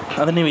ಓಕೆ,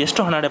 ಅಂದರೆ ನೀವು ಎಷ್ಟು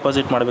ಹಣ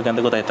ಡೆಪಾಸಿಟ್ ಮಾಡಬೇಕಂತ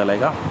ಗೊತ್ತಾಯ್ತಲ್ಲ.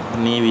 ಈಗ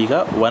ನೀವೀಗ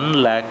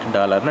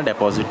 $1,00,000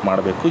 ಡೆಪಾಸಿಟ್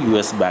ಮಾಡಬೇಕು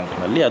US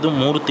ಬ್ಯಾಂಕ್ನಲ್ಲಿ. ಅದು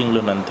 3 ತಿಂಗಳ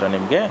ನಂತರ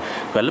ನಿಮಗೆ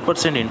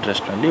 12%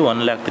 ಇಂಟ್ರೆಸ್ಟ್ನಲ್ಲಿ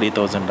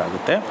 1,03,000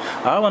 ಆಗುತ್ತೆ.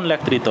 ಆ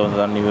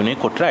 1,03,000 ನೀವು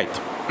ಕೊಟ್ಟರೆ ಆಯಿತು.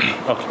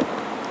 ಓಕೆ,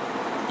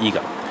 ಈಗ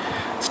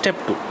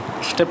ಸ್ಟೆಪ್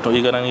ಟು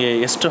ಈಗ ನನಗೆ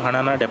ಎಷ್ಟು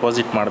ಹಣನ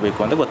ಡೆಪಾಸಿಟ್ ಮಾಡಬೇಕು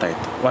ಅಂತ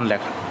ಗೊತ್ತಾಯಿತು.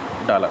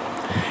 $1,00,000.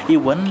 ಈ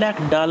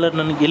 $1,00,000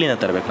 ನನಗೆ ಎಲ್ಲಿಂದ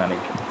ತರಬೇಕು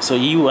ನನಗೆ? ಸೊ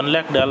ಈ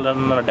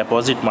 $1,00,000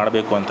 ಡೆಪಾಸಿಟ್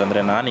ಮಾಡಬೇಕು ಅಂತಂದರೆ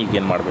ನಾನು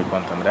ಈಗೇನು ಮಾಡಬೇಕು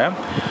ಅಂತಂದರೆ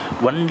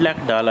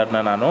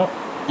 $1,00,000 ನಾನು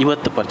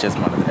ಇವತ್ತು ಪರ್ಚೇಸ್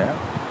ಮಾಡಿದ್ರೆ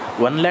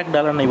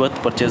 $1,00,000 ಇವತ್ತು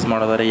ಪರ್ಚೇಸ್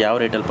ಮಾಡೋದಾದ್ರೆ ಯಾವ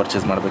ರೇಟಲ್ಲಿ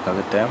ಪರ್ಚೇಸ್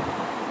ಮಾಡಬೇಕಾಗುತ್ತೆ?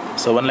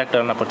 ಸೊ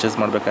 $1,00,000 ಪರ್ಚೇಸ್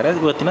ಮಾಡಬೇಕಾದ್ರೆ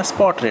ಇವತ್ತಿನ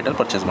ಸ್ಪಾಟ್ ರೇಟಲ್ಲಿ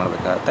ಪರ್ಚೇಸ್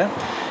ಮಾಡಬೇಕಾಗತ್ತೆ.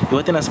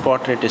 ಇವತ್ತಿನ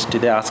ಸ್ಪಾಟ್ ರೇಟ್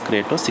ಎಷ್ಟಿದೆ? ಆಸ್ಕ್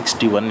ರೇಟು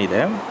 61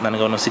 ಇದೆ.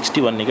 ನನಗೆ ಅವನು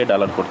 61ಗೆ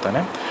ಡಾಲರ್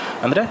ಕೊಡ್ತಾನೆ.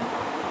 ಅಂದರೆ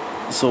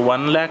ಸೊ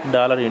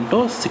 $1,00,000 ಇಂಟು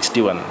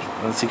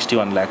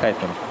 61 ಲ್ಯಾಕ್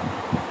ಆಯ್ತು ನಿಮಗೆ.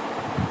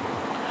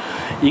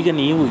 ಈಗ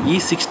ನೀವು ಈ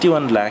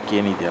 61 ಲ್ಯಾಕ್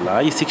ಏನಿದೆಯಲ್ಲ,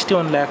 ಈ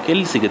 61 ಲ್ಯಾಕ್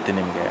ಎಲ್ಲಿ ಸಿಗುತ್ತೆ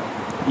ನಿಮಗೆ?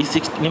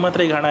 ನಿಮ್ಮ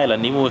ಹತ್ರ ಈಗ ಹಣ ಇಲ್ಲ,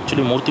 ನೀವು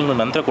ಆ್ಯಕ್ಚುಲಿ 3 ತಿಂಗಳ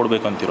ನಂತರ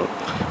ಕೊಡಬೇಕು ಅಂತಿರೋ.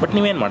 ಬಟ್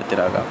ನೀವೇನು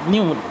ಮಾಡ್ತೀರಾಗ?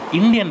 ನೀವು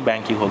ಇಂಡಿಯನ್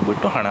ಬ್ಯಾಂಕಿಗೆ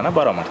ಹೋಗ್ಬಿಟ್ಟು ಹಣನ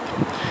ಬಾರೋ ಮಾಡ್ತೀರಿ.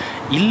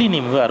 ಇಲ್ಲಿ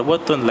ನಿಮಗೆ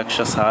 61 ಲಕ್ಷ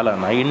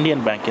ಸಾಲನ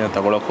ಇಂಡಿಯನ್ ಬ್ಯಾಂಕಿನ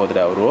ತೊಗೊಳಕ್ಕೆ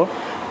ಹೋದರೆ ಅವರು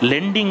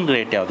ಲೆಂಡಿಂಗ್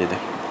ರೇಟ್ ಯಾವುದಿದೆ?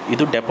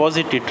 ಇದು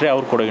ಡೆಪಾಸಿಟ್ ಇಟ್ಟರೆ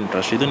ಅವ್ರು ಕೊಡೋ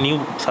ಇಂಟ್ರೆಸ್ಟ್, ಇದು ನೀವು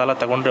ಸಾಲ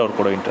ತೊಗೊಂಡ್ರೆ ಅವ್ರು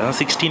ಕೊಡೋ ಇಂಟ್ರೆಸ್ಟ್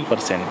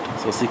 16%.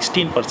 ಸೊ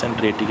 16%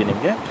 ರೇಟಿಗೆ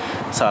ನಿಮಗೆ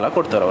ಸಾಲ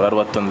ಕೊಡ್ತಾರೆ ಅವ್ರು.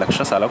 61 ಲಕ್ಷ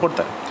ಸಾಲ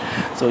ಕೊಡ್ತಾರೆ.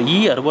 ಸೊ ಈ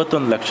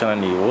 61 ಲಕ್ಷನ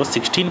ನೀವು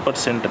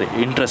 16%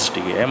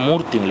 ಇಂಟ್ರೆಸ್ಟಿಗೆ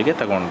 3 ತಿಂಗಳಿಗೆ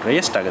ತೊಗೊಂಡ್ರೆ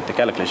ಎಷ್ಟಾಗುತ್ತೆ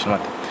ಕ್ಯಾಲ್ಕುಲೇಷನ್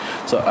ಮತ್ತೆ.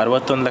 ಸೊ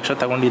 61 ಲಕ್ಷ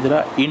ತೊಗೊಂಡಿದ್ದೀರಾ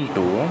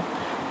ಇಂಟು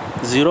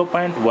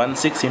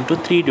 0.16 ಇಂಟು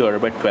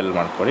 3/12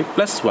 ಮಾಡ್ಕೊಳ್ಳಿ.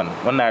 ಪ್ಲಸ್ 1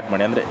 ಆ್ಯಡ್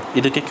ಮಾಡಿ. ಅಂದರೆ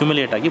ಇದಕ್ಕೆ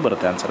ಕ್ಯುಮುಲೇಟ್ ಆಗಿ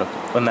ಬರುತ್ತೆ ಆನ್ಸರ್.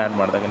 1 ಆ್ಯಡ್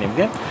ಮಾಡಿದಾಗ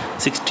ನಿಮಗೆ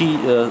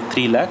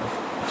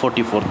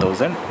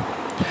 63,44,000.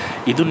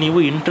 ಇದು ನೀವು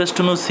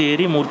ಇಂಟ್ರೆಸ್ಟನ್ನು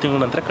ಸೇರಿ 3 ತಿಂಗಳ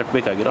ನಂತರ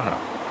ಕಟ್ಟಬೇಕಾಗಿರೋ ಹಣ.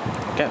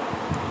 ಓಕೆ,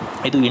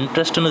 ಇದು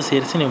ಇಂಟ್ರೆಸ್ಟನ್ನು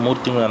ಸೇರಿಸಿ ನೀವು 3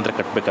 ತಿಂಗಳ ನಂತರ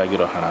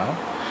ಕಟ್ಟಬೇಕಾಗಿರೋ ಹಣ.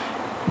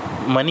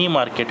 ಮನಿ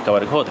ಮಾರ್ಕೆಟ್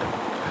ಕವರ್ಗೆ ಹೋದರೆ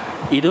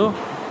ಇದು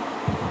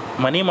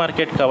ಮನಿ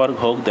ಮಾರ್ಕೆಟ್ ಕವರ್ಗೆ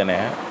ಹೋಗ್ದೇ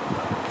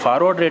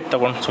ಫಾರ್ವರ್ಡ್ ರೇಟ್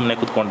ತೊಗೊಂಡು ಸುಮ್ಮನೆ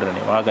ಕೂತ್ಕೊಂಡ್ರೆ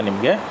ನೀವು ಆಗ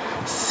ನಿಮಗೆ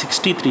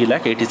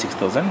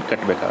 63,86,000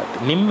 ಕಟ್ಟಬೇಕಾಗುತ್ತೆ.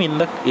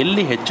 ನಿಮ್ಮಿಂದ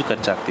ಎಲ್ಲಿ ಹೆಚ್ಚು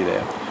ಖರ್ಚಾಗ್ತಿದೆ?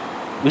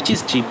 Which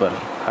is cheaper?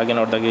 ಹಾಗೆ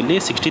ನೋಡಿದಾಗ ಇಲ್ಲಿ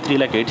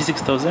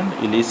 63,86,000,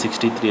 ಇಲ್ಲಿ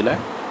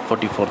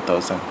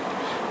 63,44,000.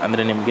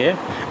 ಅಂದರೆ ನಿಮಗೆ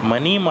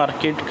money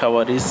market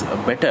cover is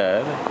better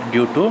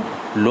due to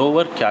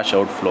lower cash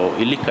outflow.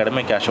 ಇಲ್ಲಿ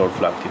ಕಡಿಮೆ ಕ್ಯಾಶ್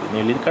ಔಟ್ಫ್ಲೋ ಆಗ್ತಿದೆ,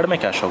 ನೀವು ಇಲ್ಲಿ ಕಡಿಮೆ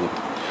ಕ್ಯಾಶ್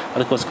ಹೋಗುತ್ತೆ.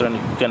 ಅದಕ್ಕೋಸ್ಕರ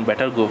you can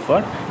better go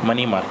for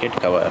money market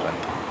cover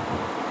ಅಂತ.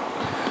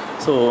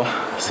 So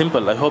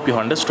simple. I hope you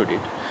understood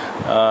it.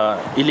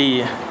 ಇಲ್ಲಿ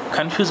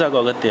ಕನ್ಫ್ಯೂಸ್ ಆಗೋ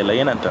ಅಗತ್ಯ ಇಲ್ಲ.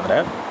 ಏನಂತಂದರೆ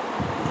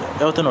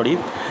ಯಾವತ್ತೂ ನೋಡಿ,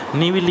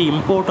 ನೀವಿಲ್ಲಿ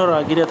ಇಂಪೋರ್ಟರ್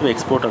ಆಗಿರಿ ಅಥವಾ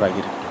ಎಕ್ಸ್ಪೋರ್ಟರ್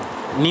ಆಗಿರಿ.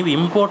 ನೀವು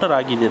ಇಂಪೋರ್ಟರ್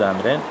ಆಗಿದ್ದೀರಾ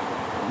ಅಂದರೆ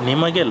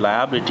ನಿಮಗೆ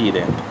ಲಯಬಿಲಿಟಿ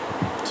ಇದೆ ಅಂತ.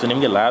 ಸೊ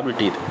ನಿಮಗೆ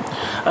ಲಯಬಿಲಿಟಿ ಇದೆ.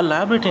 ಆ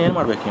ಲಯಬಿಲಿಟಿ ಏನು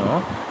ಮಾಡಬೇಕು ನೀವು?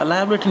 ಆ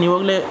ಲಯಬಿಲಿಟಿ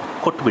ನೀವಾಗಲೇ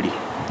ಕೊಟ್ಬಿಡಿ.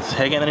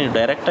 ಹೇಗೆ ಅಂದರೆ ನೀವು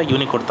ಡೈರೆಕ್ಟಾಗಿ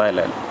ಇವನಿಗೆ ಕೊಡ್ತಾ ಇಲ್ಲ.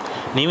 ಅಲ್ಲಿ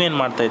ನೀವೇನು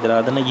ಮಾಡ್ತಾಯಿದ್ದೀರಾ?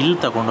 ಅದನ್ನು ಇಲ್ಲಿ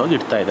ತೊಗೊಂಡೋಗಿ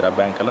ಇಡ್ತಾಯಿದ್ದೀರಾ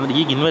ಬ್ಯಾಂಕಲ್ಲಿ. ಅಂದರೆ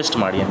ಈಗ ಇನ್ವೆಸ್ಟ್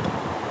ಮಾಡಿ ಅಂತ.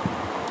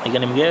 ಈಗ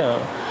ನಿಮಗೆ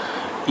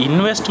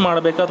ಇನ್ವೆಸ್ಟ್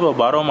ಮಾಡಬೇಕಾ ಅಥವಾ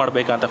ಬಾರೋ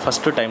ಮಾಡಬೇಕಾ ಅಂತ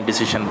ಫಸ್ಟ್ ಟೈಮ್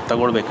ಡಿಸಿಷನ್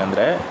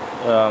ತಗೊಳ್ಬೇಕಂದ್ರೆ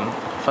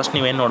ಫಸ್ಟ್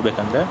ನೀವೇನು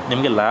ನೋಡಬೇಕಂದ್ರೆ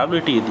ನಿಮಗೆ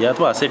ಲಯಬಿಲಿಟಿ ಇದೆಯಾ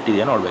ಅಥವಾ ಅಸೆಟ್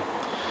ಇದೆಯಾ ನೋಡಬೇಕು.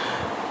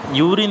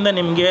 ಇವರಿಂದ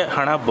ನಿಮಗೆ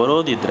ಹಣ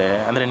ಬರೋದಿದ್ದರೆ,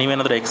 ಅಂದರೆ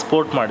ನೀವೇನಾದರೂ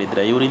ಎಕ್ಸ್ಪೋರ್ಟ್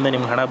ಮಾಡಿದರೆ ಇವರಿಂದ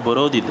ನಿಮ್ಗೆ ಹಣ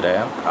ಬರೋದಿದ್ದರೆ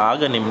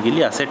ಆಗ ನಿಮ್ಗೆ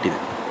ಇಲ್ಲಿ ಅಸೆಟ್ ಇದೆ.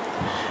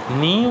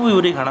 ನೀವು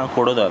ಇವ್ರಿಗೆ ಹಣ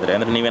ಕೊಡೋದಾದರೆ,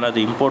 ಅಂದರೆ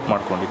ನೀವೇನಾದರೂ ಇಂಪೋರ್ಟ್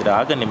ಮಾಡ್ಕೊಂಡಿದ್ರೆ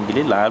ಆಗ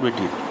ನಿಮಗಿಲ್ಲಿ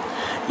ಲಯಬಿಲಿಟಿ ಇದೆ.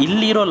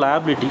 ಇಲ್ಲಿರೋ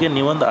ಲಯಬಿಲಿಟಿಗೆ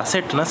ನೀವೊಂದು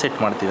ಅಸೆಟ್ನ ಸೆಟ್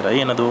ಮಾಡ್ತಿದ್ದೀರಾ.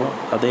 ಏನದು?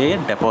 ಅದೇ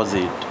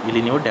ಡೆಪಾಸಿಟ್.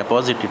 ಇಲ್ಲಿ ನೀವು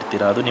ಡೆಪಾಸಿಟ್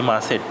ಇಡ್ತೀರಾ, ಅದು ನಿಮ್ಮ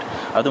ಅಸೆಟ್.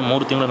 ಅದು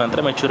 3 ತಿಂಗಳ ನಂತರ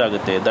ಮೆಚ್ಯೂರ್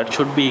ಆಗುತ್ತೆ. That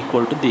should be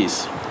equal to these.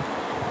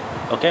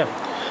 Okay,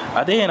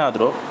 ಅದೇ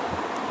ಏನಾದರೂ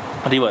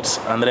ರಿವರ್ಸ್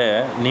ಅಂದರೆ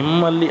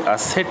ನಿಮ್ಮಲ್ಲಿ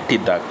ಅಸೆಟ್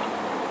ಇದ್ದಾಗ,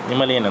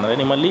 ನಿಮ್ಮಲ್ಲಿ ಏನಂದರೆ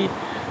ನಿಮ್ಮಲ್ಲಿ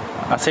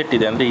ಅಸೆಟ್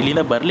ಇದೆ ಅಂದರೆ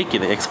ಇಲ್ಲಿಂದ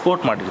ಬರಲಿಕ್ಕಿದೆ,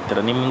 ಎಕ್ಸ್ಪೋರ್ಟ್ ಮಾಡಿರ್ತೀರ,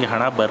 ನಿಮಗೆ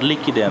ಹಣ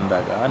ಬರಲಿಕ್ಕಿದೆ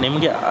ಅಂದಾಗ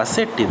ನಿಮಗೆ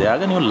ಅಸೆಟ್ ಇದೆ.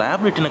 ಆಗ ನೀವು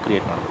ಲಯಬಿಲಿಟಿನ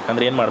ಕ್ರಿಯೇಟ್ ಮಾಡಬೇಕು.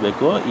 ಅಂದರೆ ಏನು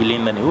ಮಾಡಬೇಕು?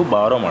 ಇಲ್ಲಿಂದ ನೀವು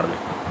ಬಾರೋ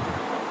ಮಾಡಬೇಕು.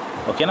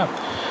 ಓಕೆನಾ?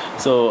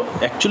 ಸೊ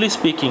ಆ್ಯಕ್ಚುಲಿ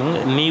ಸ್ಪೀಕಿಂಗ್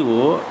ನೀವು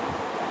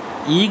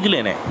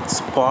ಈಗಲೇ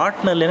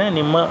ಸ್ಪಾಟ್ನಲ್ಲೇ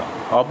ನಿಮ್ಮ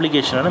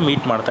ಆಬ್ಲಿಗೇಷನನ್ನು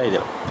ಮೀಟ್ ಮಾಡ್ತಾ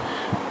ಇದ್ದೀರ.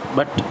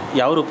 ಬಟ್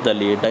ಯಾವ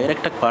ರೂಪದಲ್ಲಿ?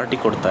 ಡೈರೆಕ್ಟಾಗಿ ಪಾರ್ಟಿ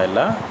ಕೊಡ್ತಾ ಇಲ್ಲ,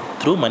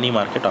 ಥ್ರೂ ಮನಿ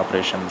ಮಾರ್ಕೆಟ್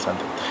ಆಪ್ರೇಷನ್ಸ್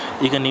ಅಂತ.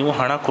 ಈಗ ನೀವು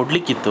ಹಣ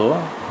ಕೊಡಲಿಕ್ಕಿತ್ತು,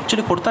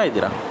 ಆ್ಯಕ್ಚುಲಿ ಕೊಡ್ತಾ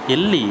ಇದ್ದೀರಾ.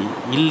 ಎಲ್ಲಿ?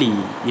 ಇಲ್ಲಿ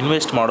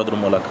ಇನ್ವೆಸ್ಟ್ ಮಾಡೋದ್ರ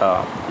ಮೂಲಕ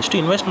ಇಷ್ಟು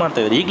ಇನ್ವೆಸ್ಟ್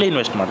ಮಾಡ್ತಾಯಿದ್ದೀರಿ, ಈಗಲೇ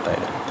ಇನ್ವೆಸ್ಟ್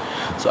ಮಾಡ್ತಾಯಿದ್ದೀರಿ.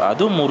 ಸೊ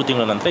ಅದು 3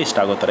 ತಿಂಗಳ ನಂತರ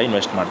ಇಷ್ಟಾಗೋ ಥರ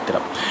ಇನ್ವೆಸ್ಟ್ ಮಾಡ್ತೀರಾ.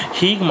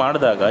 ಹೀಗೆ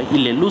ಮಾಡಿದಾಗ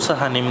ಇಲ್ಲೆಲ್ಲೂ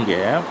ಸಹ ನಿಮಗೆ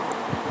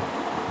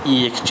ಈ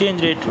ಎಕ್ಸ್ಚೇಂಜ್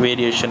ರೇಟ್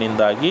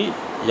ವೇರಿಯೇಷನಿಂದಾಗಿ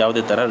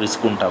ಯಾವುದೇ ಥರ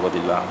ರಿಸ್ಕ್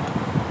ಉಂಟಾಗೋದಿಲ್ಲ ಅಂತ.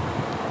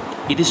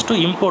 ಇದಿಷ್ಟು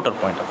ಇಂಪೋರ್ಟರ್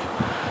ಪಾಯಿಂಟ್ ಆಫ್ ವ್ಯೂ.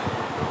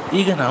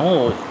 ಈಗ ನಾವು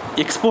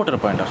ಎಕ್ಸ್ಪೋರ್ಟರ್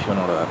ಪಾಯಿಂಟ್ ಆಫ್ ವ್ಯೂ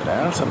ನೋಡೋದಾದರೆ,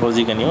 ಸಪೋಸ್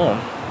ಈಗ ನೀವು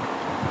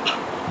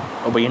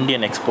ಒಬ್ಬ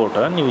ಇಂಡಿಯನ್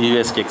ಎಕ್ಸ್ಪೋರ್ಟರ್, ನೀವು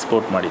US ಗೆ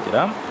ಎಕ್ಸ್ಪೋರ್ಟ್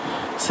ಮಾಡಿದ್ದೀರಾ.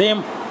 ಸೇಮ್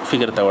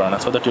ಫಿಗರ್ ತಗೊಳ್ಳೋಣ,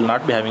 so that will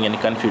not be having any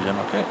confusion.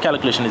 Okay,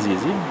 calculation is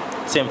easy.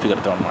 Same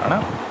figure ತೊಗೊಂಡು ಮಾಡೋಣ.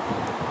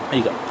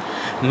 ಈಗ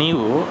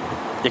ನೀವು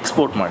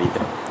ಎಕ್ಸ್ಪೋರ್ಟ್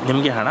ಮಾಡಿದ್ದೀರ,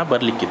 ನಿಮಗೆ ಹಣ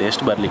ಬರಲಿಕ್ಕಿದೆ.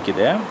 ಎಷ್ಟು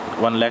ಬರಲಿಕ್ಕಿದೆ?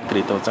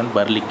 1,03,000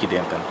 ಬರಲಿಕ್ಕಿದೆ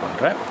ಅಂತ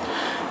ಅಂದ್ಕೊಂಡ್ರೆ,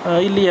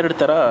 ಇಲ್ಲಿ 2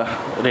 ಥರ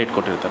ರೇಟ್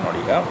ಕೊಟ್ಟಿರ್ತಾರೆ ನೋಡಿ.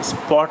 ಈಗ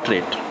ಸ್ಪಾಟ್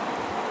ರೇಟ್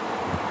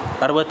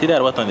 60 ಇದೆ,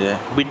 61 ಇದೆ,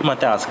 ಬಿಡ್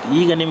ಮತ್ತು ಆಸ್ಕ್.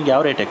 ಈಗ ನಿಮ್ಗೆ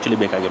ಯಾವ ರೇಟ್ ಆ್ಯಕ್ಚುಲಿ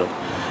ಬೇಕಾಗಿರೋದು?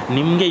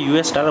 ನಿಮಗೆ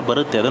 $US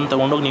ಬರುತ್ತೆ, ಅದನ್ನು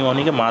ತೊಗೊಂಡೋಗಿ ನೀವು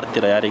ಅವನಿಗೆ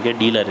ಮಾರ್ತೀರ, ಯಾರಿಗೆ?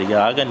 ಡೀಲರಿಗೆ.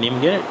 ಆಗ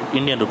ನಿಮಗೆ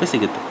ಇಂಡಿಯನ್ ರೂಪಿ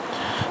ಸಿಗುತ್ತೆ.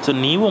 ಸೊ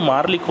ನೀವು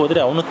ಮಾರ್ಲಿಕ್ಕೆ ಹೋದರೆ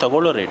ಅವನು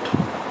ತಗೊಳ್ಳೋ ರೇಟ್,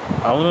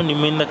 ಅವನು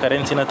ನಿಮ್ಮಿಂದ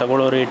ಕರೆನ್ಸಿನ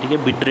ತಗೊಳ್ಳೋ ರೇಟಿಗೆ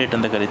ಬಿಡ್ ರೇಟ್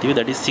ಅಂತ ಕರಿತೀವಿ.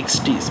 ದಟ್ ಈಸ್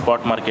 60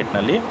 ಸ್ಪಾಟ್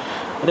ಮಾರ್ಕೆಟ್ನಲ್ಲಿ.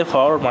 ಅದೇ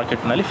ಫಾರ್ವರ್ಡ್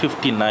ಮಾರ್ಕೆಟ್ನಲ್ಲಿ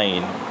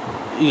 59.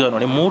 ಈಗ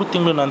ನೋಡಿ, 3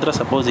 ತಿಂಗಳ ನಂತರ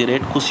ಸಪೋಸ್ ಈ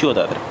ರೇಟ್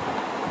ಕುಸಿಯೋದಾದರೆ,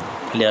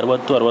 ಇಲ್ಲಿ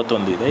 60,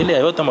 61 ಇದೆ, ಇಲ್ಲಿ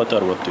 59,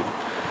 60 ಇದೆ.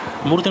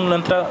 3 ತಿಂಗಳ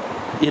ನಂತರ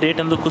ಈ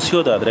ರೇಟಂದು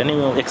ಕುಸಿಯೋದಾದರೆ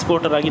ನೀವು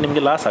ಎಕ್ಸ್ಪೋರ್ಟರ್ ಆಗಿ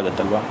ನಿಮಗೆ ಲಾಸ್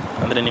ಆಗುತ್ತಲ್ವ.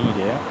 ಅಂದರೆ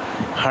ನಿಮಗೆ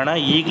ಹಣ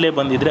ಈಗಲೇ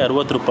ಬಂದಿದ್ದರೆ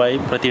 $60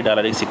 ಪ್ರತಿ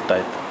ಡಾಲರಿಗೆ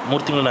ಸಿಗ್ತಾಯಿತ್ತು.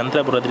 3 ತಿಂಗಳ ನಂತರ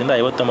ಬರೋದ್ರಿಂದ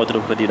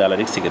 $59 ಪ್ರತಿ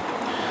ಡಾಲರಿಗೆ ಸಿಗುತ್ತೆ.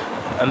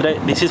 ಅಂದರೆ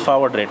ದಿಸ್ ಈಸ್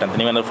ಫಾರ್ವರ್ಡ್ ರೇಟ್ ಅಂತ.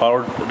 ನೀವೇನಾದ್ರು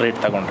ಫಾರ್ವರ್ಡ್ ರೇಟ್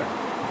ತಗೊಂಡ್ರೆ,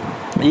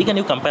 ಈಗ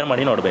ನೀವು ಕಂಪೇರ್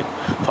ಮಾಡಿ ನೋಡಬೇಕು,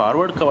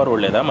 ಫಾರ್ವರ್ಡ್ ಕವರ್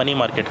ಒಳ್ಳೆಯದಾ, ಮನಿ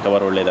ಮಾರ್ಕೆಟ್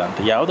ಕವರ್ ಒಳ್ಳೆಯದಾ ಅಂತ.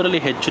 ಯಾವುದರಲ್ಲಿ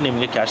ಹೆಚ್ಚು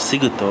ನಿಮಗೆ ಕ್ಯಾಶ್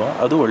ಸಿಗುತ್ತೋ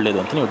ಅದು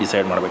ಒಳ್ಳೆಯದು ಅಂತ ನೀವು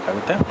ಡಿಸೈಡ್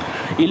ಮಾಡಬೇಕಾಗುತ್ತೆ.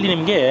 ಇಲ್ಲಿ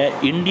ನಿಮಗೆ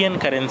ಇಂಡಿಯನ್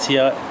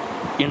ಕರೆನ್ಸಿಯ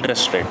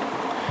ಇಂಟ್ರೆಸ್ಟ್ ರೇಟ್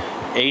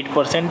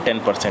 8%,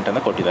 10% ಅಂತ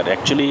ಕೊಟ್ಟಿದ್ದಾರೆ.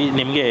 ಆ್ಯಕ್ಚುಲಿ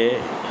ನಿಮಗೆ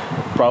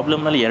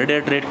ಪ್ರಾಬ್ಲಮ್ನಲ್ಲಿ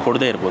 2 ರೇಟ್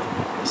ಕೊಡದೇ ಇರ್ಬೋದು.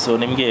 ಸೊ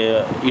ನಿಮಗೆ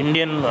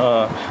Indian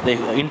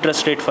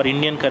interest rate for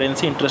Indian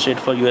currency, interest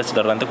rate for US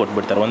dollar ಅಂತ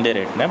ಕೊಟ್ಬಿಡ್ತಾರೆ, ಒಂದೇ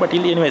ರೇಟ್ನೇ. ಬಟ್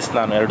ಇಲ್ಲಿ ಎನಿವೇಸ್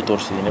ನಾನು 2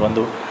 ತೋರಿಸಿದ್ದೀನಿ.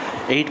 ಒಂದು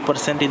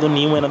 8% ಇದು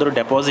ನೀವೇನಾದರೂ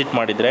ಡೆಪಾಸಿಟ್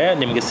ಮಾಡಿದರೆ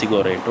ನಿಮಗೆ ಸಿಗೋ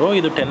ರೇಟು,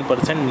 ಇದು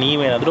 10%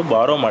 ನೀವೇನಾದರೂ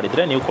ಬಾರೋ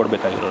ಮಾಡಿದರೆ ನೀವು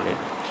ಕೊಡಬೇಕಾಗಿರೋ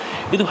ರೇಟ್.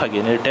 ಇದು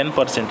ಹಾಗೆ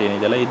 10%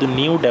 ಏನಿದೆಯಲ್ಲ, ಇದು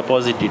ನೀವು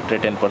ಡೆಪಾಸಿಟ್ ಇಟ್ಟರೆ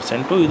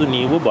 10%, ಇದು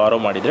ನೀವು ಬಾರೋ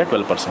ಮಾಡಿದರೆ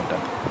 12%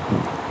 ಅಂತ.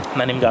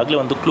 ನಾನು ನಿಮ್ಗೆ ಆಗಲೇ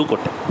ಒಂದು ಕ್ಲೂ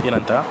ಕೊಟ್ಟೆ.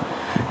 ಏನಂತ?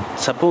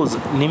 ಸಪೋಸ್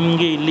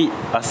ನಿಮಗೆ ಇಲ್ಲಿ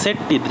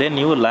ಅಸೆಟ್ ಇದ್ದರೆ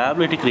ನೀವು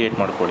ಲಯಬಿಲಿಟಿ ಕ್ರಿಯೇಟ್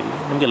ಮಾಡ್ಕೊಳ್ಳಿ,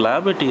 ನಿಮಗೆ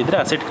ಲಯಬಿಲಿಟಿ ಇದ್ದರೆ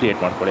ಅಸೆಟ್ ಕ್ರಿಯೇಟ್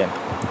ಮಾಡ್ಕೊಳ್ಳಿ ಅಂತ.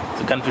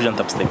 ಸೊ ಕನ್ಫ್ಯೂಷನ್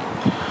ತಪ್ಪಿಸ್ಲಿಕ್ಕೆ.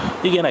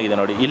 ಈಗ ಏನಾಗಿದೆ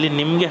ನೋಡಿ, ಇಲ್ಲಿ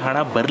ನಿಮಗೆ ಹಣ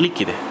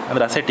ಬರಲಿಕ್ಕಿದೆ,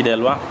 ಅಂದರೆ ಅಸೆಟ್ ಇದೆ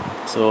ಅಲ್ವಾ.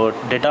 ಸೊ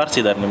ಡೆಟಾರ್ಸ್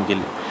ಇದ್ದಾರೆ ನಿಮಗೆ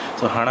ಇಲ್ಲಿ.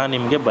 ಸೊ ಹಣ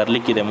ನಿಮಗೆ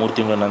ಬರಲಿಕ್ಕಿದೆ 3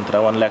 ತಿಂಗಳ ನಂತರ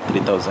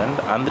 1,03,000.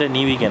 ಅಂದರೆ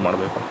ನೀವೀಗೇನು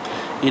ಮಾಡಬೇಕು?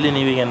 ಇಲ್ಲಿ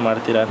ನೀವೀಗೇನು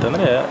ಮಾಡ್ತೀರಾ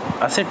ಅಂತಂದರೆ,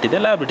 ಅಸೆಟ್ ಇದೆ,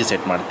 ಲಯಬಿಲಿಟಿ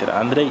ಸೆಟ್ ಮಾಡ್ತೀರಾ.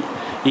 ಅಂದರೆ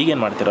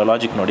ಈಗೇನು ಮಾಡ್ತೀರಾ?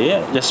 ಲಾಜಿಕ್ ನೋಡಿ,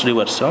 ಜಸ್ಟ್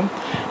ರಿವರ್ಸು.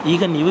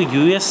 ಈಗ ನೀವು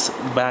US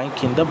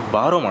ಬ್ಯಾಂಕಿಂದ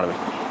ಬಾರೋ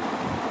ಮಾಡಬೇಕು.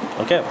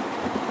 ಓಕೆ,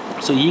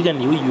 ಸೊ ಈಗ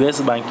ನೀವು US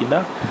ಬ್ಯಾಂಕಿಂದ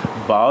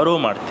ಬಾರೋ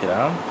ಮಾಡ್ತೀರಾ.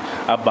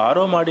 ಆ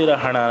ಬಾರೋ ಮಾಡಿರೋ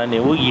ಹಣ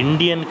ನೀವು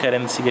ಇಂಡಿಯನ್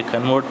ಕರೆನ್ಸಿಗೆ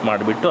ಕನ್ವರ್ಟ್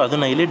ಮಾಡಿಬಿಟ್ಟು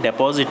ಅದನ್ನು ಇಲ್ಲಿ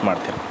ಡೆಪಾಸಿಟ್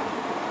ಮಾಡ್ತೀರ.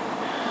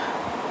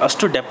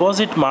 ಅಷ್ಟು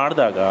ಡೆಪಾಸಿಟ್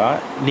ಮಾಡಿದಾಗ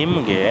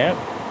ನಿಮಗೆ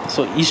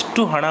ಸೊ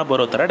ಇಷ್ಟು ಹಣ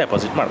ಬರೋ ಥರ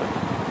ಡೆಪಾಸಿಟ್ ಮಾಡಬೇಕು.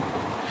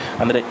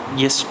 ಅಂದರೆ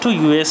ಎಷ್ಟು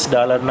US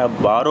ಡಾಲರ್ನ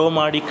ಬಾರೋ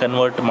ಮಾಡಿ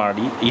ಕನ್ವರ್ಟ್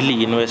ಮಾಡಿ ಇಲ್ಲಿ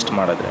ಇನ್ವೆಸ್ಟ್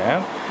ಮಾಡಿದ್ರೆ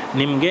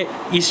ನಿಮಗೆ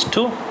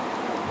ಇಷ್ಟು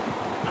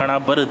ಹಣ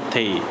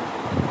ಬರುತ್ತೆ.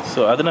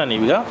 ಸೊ ಅದನ್ನು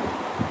ನೀವೀಗ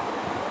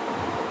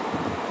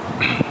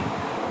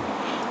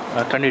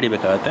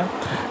ಕಂಡುಹಿಡಿಬೇಕಾಗತ್ತೆ.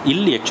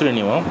 ಇಲ್ಲಿ ಆ್ಯಕ್ಚುಲಿ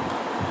ನೀವು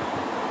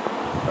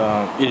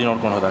ಇಲ್ಲಿ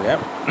ನೋಡ್ಕೊಂಡು ಹೋದಾಗ,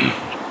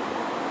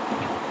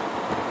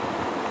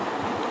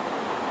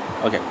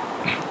 ಓಕೆ,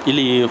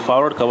 ಇಲ್ಲಿ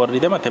ಫಾರ್ವರ್ಡ್ ಕವರ್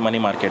ಇದೆ ಮತ್ತು ಮನಿ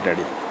ಮಾರ್ಕೆಟ್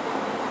ರೇಟ್ ಇದೆ.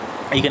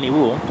 ಈಗ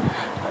ನೀವು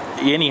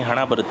ಏನು ಈ ಹಣ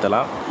ಬರುತ್ತಲ್ಲ,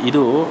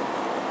 ಇದು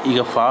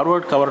ಈಗ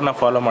ಫಾರ್ವರ್ಡ್ ಕವರ್ನ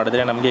ಫಾಲೋ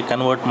ಮಾಡಿದರೆ ನಮಗೆ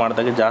ಕನ್ವರ್ಟ್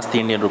ಮಾಡಿದಾಗ ಜಾಸ್ತಿ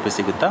ಇಂಡಿಯನ್ ರೂಪಿ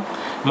ಸಿಗುತ್ತಾ,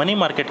 ಮನಿ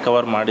ಮಾರ್ಕೆಟ್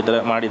ಕವರ್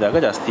ಮಾಡಿದಾಗ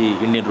ಜಾಸ್ತಿ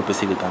ಇಂಡಿಯನ್ ರೂಪಿ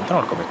ಸಿಗುತ್ತಾ ಅಂತ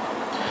ನೋಡ್ಕೋಬೇಕು.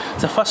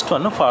 So first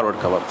one forward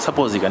cover.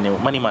 Suppose ಈಗ ನೀವು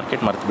ಮನಿ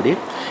ಮಾರ್ಕೆಟ್ ಮರ್ತ್ಬಿಡಿ.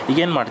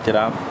 ಈಗೇನು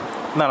ಮಾಡ್ತೀರಾ?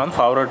 ನಾನೊಂದು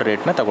ಫಾರ್ವರ್ಡ್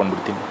ರೇಟ್ನ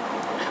ತೊಗೊಂಡ್ಬಿಡ್ತೀನಿ.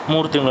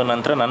 3 ತಿಂಗಳ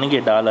ನಂತರ ನನಗೆ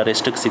ಡಾಲರ್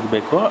ಎಷ್ಟಕ್ಕೆ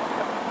ಸಿಗಬೇಕೋ,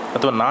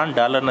 ಅಥವಾ ನಾನು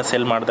ಡಾಲರ್ನ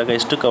ಸೆಲ್ ಮಾಡಿದಾಗ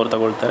ಎಷ್ಟಕ್ಕೆ ಅವ್ರು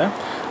ತಗೊಳ್ತಾರೆ?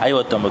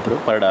 $59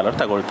 ಪರ್ ಡಾಲರ್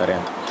ತಗೊಳ್ತಾರೆ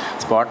ಅಂತ.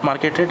 ಸ್ಪಾಟ್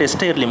ಮಾರ್ಕೆಟ್ ರೇಟ್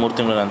ಎಷ್ಟೇ ಇರಲಿ, 3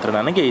 ತಿಂಗಳ ನಂತರ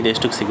ನನಗೆ ಇದು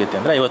ಎಷ್ಟಕ್ಕೆ ಸಿಗುತ್ತೆ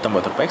ಅಂದರೆ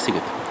 $59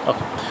 ಸಿಗುತ್ತೆ.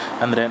 ಓಕೆ,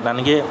 ಅಂದರೆ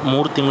ನನಗೆ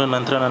 3 ತಿಂಗಳ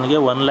ನಂತರ ನನಗೆ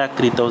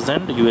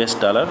 1,03,000 US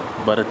ಡಾಲರ್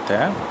ಬರುತ್ತೆ.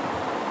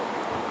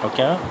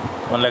 ಓಕೆ,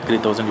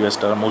 1,03,000 US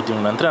ಡಾಲರ್ 3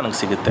 ತಿಂಗಳ ನಂತರ ನನಗೆ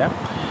ಸಿಗುತ್ತೆ.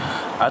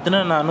 ಅದನ್ನು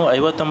ನಾನು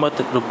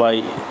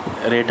 $59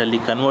 ರೇಟಲ್ಲಿ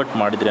ಕನ್ವರ್ಟ್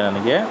ಮಾಡಿದರೆ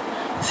ನನಗೆ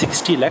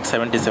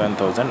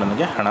 60,77,000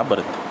 ನನಗೆ ಹಣ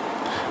ಬರುತ್ತೆ.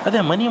 ಅದೇ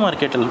ಮನಿ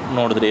ಮಾರ್ಕೆಟಲ್ಲಿ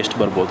ನೋಡಿದ್ರೆ ಎಷ್ಟು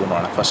ಬರ್ಬೋದು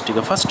ನೋಡೋಣ.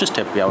 ಫಸ್ಟ್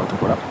ಸ್ಟೆಪ್ ಯಾವತ್ತೂ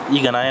ಕೂಡ,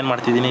 ಈಗ ನಾನು ಏನು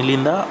ಮಾಡ್ತಿದ್ದೀನಿ,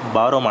 ಇಲ್ಲಿಂದ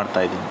ಬಾರೋ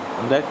ಮಾಡ್ತಾಯಿದ್ದೀನಿ,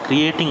 ಅಂದರೆ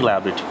ಕ್ರಿಯೇಟಿಂಗ್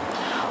ಲಯಬಿಲಿಟಿ.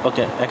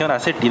 ಓಕೆ, ಯಾಕಂದರೆ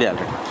ಅಸೆಟ್ ಇದೆ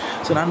ಆಲ್ರೆಡಿ.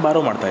 ಸೊ ನಾನು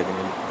ಬಾರೋ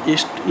ಮಾಡ್ತಾಯಿದ್ದೀನಿ.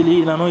 ಇಲ್ಲಿ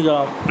ನಾನು ಈಗ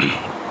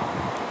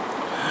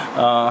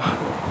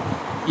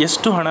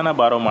ಎಷ್ಟು ಹಣನ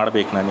ಬಾರೋ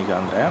ಮಾಡಬೇಕು ನಾನೀಗ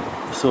ಅಂದರೆ,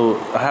 ಸೊ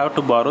ಐ ಹ್ಯಾವ್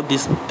ಟು ಬಾರೋ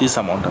ದಿಸ್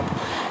ಅಮೌಂಟ್.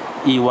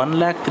 ಈ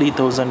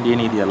 1,03,000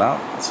 ಏನಿದೆಯಲ್ಲ,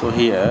 ಸೊ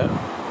ಹಿಯರ್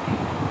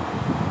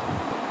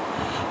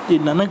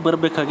ಈಗ ನನಗೆ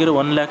ಬರಬೇಕಾಗಿರೋ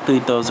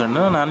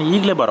 1,03,000 ನಾನು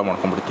ಈಗಲೇ ಬಾರೋ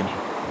ಮಾಡ್ಕೊಂಡ್ಬಿಡ್ತೀನಿ.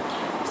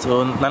 ಸೊ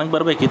ನನಗೆ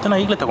ಬರಬೇಕಿತ್ತು,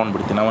 ನಾನು ಈಗಲೇ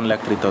ತೊಗೊಂಡ್ಬಿಡ್ತೀನಿ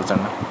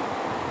 1,03,000.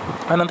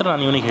 ಆನಂತರ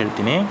ನಾನು ಇವನಿಗೆ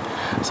ಹೇಳ್ತೀನಿ,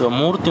 ಸೊ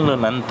 3 ತಿಂಗಳ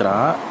ನಂತರ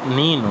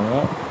ನೀನು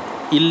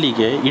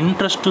ಇಲ್ಲಿಗೆ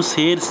ಇಂಟ್ರೆಸ್ಟು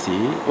ಸೇರಿಸಿ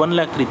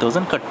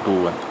 1,03,000 ಕಟ್ಟು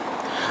ಅಂತ.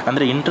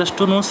 ಅಂದರೆ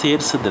ಇಂಟ್ರೆಸ್ಟೂ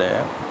ಸೇರಿಸಿದ್ರೆ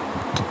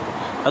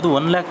ಅದು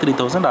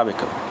 1,03,000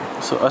 ಆಗಬೇಕು.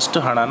 ಸೊ ಅಷ್ಟು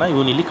ಹಣನ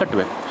ಇವನಿಲ್ಲಿ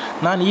ಕಟ್ಟಬೇಕು.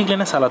 ನಾನು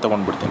ಈಗಲೇ ಸಾಲ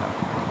ತೊಗೊಂಡ್ಬಿಡ್ತೀನಿ.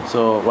 ಸೊ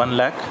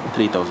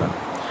 1,03,000.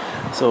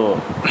 ಸೊ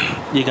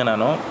ಈಗ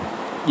ನಾನು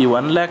ಈ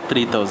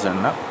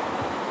 1,03,000ನ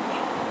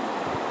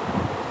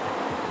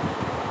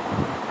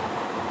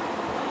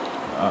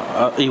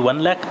ಈ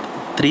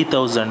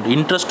 1,03,000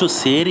 ಇಂಟ್ರೆಸ್ಟು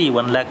ಸೇರಿ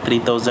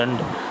 1,03,000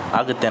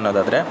 ಆಗುತ್ತೆ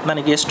ಅನ್ನೋದಾದರೆ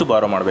ನನಗೆ ಎಷ್ಟು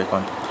ಬಾರೋ ಮಾಡಬೇಕು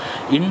ಅಂತ.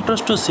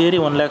 ಇಂಟ್ರೆಸ್ಟು ಸೇರಿ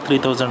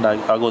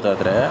 1,03,000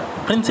 ಆಗೋದಾದರೆ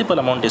ಪ್ರಿನ್ಸಿಪಲ್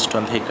ಅಮೌಂಟ್ ಎಷ್ಟು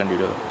ಅಂತ ಹೇಗೆ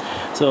ಕಂಡುಹಿಡಿಯೋದು?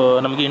 ಸೊ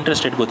ನಮಗೆ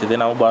ಇಂಟ್ರೆಸ್ಟ್ ರೇಟ್ ಗೊತ್ತಿದೆ.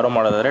 ನಾವು ಬಾರೋ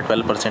ಮಾಡೋದಾದರೆ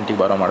 12%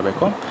 ಬಾರೋ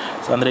ಮಾಡಬೇಕು.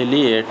 ಸೊ ಅಂದರೆ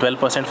ಇಲ್ಲಿ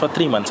 12% ಫಾರ್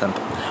 3 ಮಂತ್ಸ್ ಅಂತ.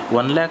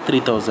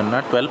 1,03,000ನ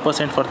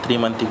 12% ಫಾರ್ 3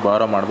 ಮಂತಿಗೆ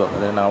ಬಾರೋ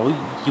ಮಾಡಬೇಕಾದ್ರೆ ನಾವು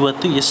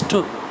ಇವತ್ತು ಎಷ್ಟು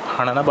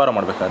ಹಣನ ಬಾರೋ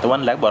ಮಾಡಬೇಕಾಗುತ್ತೆ?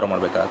 1 lakh ಬಾರೋ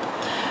ಮಾಡಬೇಕಾಗುತ್ತೆ.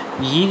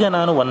 ಈಗ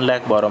ನಾನು 1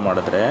 lakh ಬಾರೋ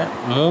ಮಾಡಿದ್ರೆ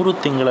 3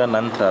 ತಿಂಗಳ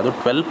ನಂತರ ಅದು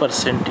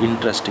 12%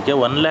 ಇಂಟ್ರೆಸ್ಟಿಗೆ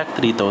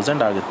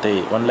 1,03,000 ಆಗುತ್ತೆ.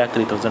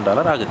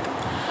 $1,03,000 ಆಗುತ್ತೆ.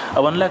 ಆ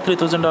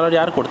 $1,03,000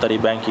 ಯಾರು ಕೊಡ್ತಾರೆ ಈ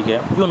ಬ್ಯಾಂಕಿಗೆ?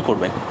 ಇವನು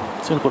ಕೊಡಬೇಕು.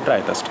 ಸೊ ಇವನು ಕೊಟ್ಟರೆ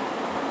ಆಯ್ತು ಅಷ್ಟೆ.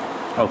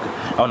 ಓಕೆ,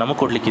 ಅವ್ನು ನಮಗೆ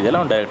ಕೊಡಲಿಕ್ಕಿದೆಯಲ್ಲ,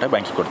 ಅವ್ನು ಡೈರೆಕ್ಟಾಗಿ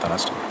ಬ್ಯಾಂಕಿಗೆ ಕೊಡ್ತಾನೆ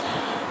ಅಷ್ಟೆ.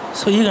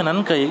 ಸೊ ಈಗ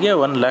ನನ್ನ ಕೈಗೆ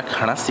 1 lakh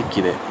ಹಣ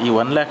ಸಿಕ್ಕಿದೆ. ಈ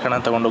 1 lakh ಹಣ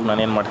ತೊಗೊಂಡೋಗಿ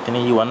ನಾನೇನು ಮಾಡ್ತೀನಿ,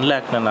 ಈ 1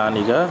 lakhನ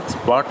ನಾನೀಗ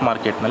ಸ್ಪಾಟ್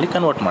ಮಾರ್ಕೆಟ್ನಲ್ಲಿ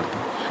ಕನ್ವರ್ಟ್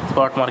ಮಾಡ್ತೀನಿ.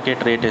 ಸ್ಪಾಟ್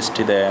ಮಾರ್ಕೆಟ್ ರೇಟ್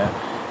ಎಷ್ಟಿದೆ?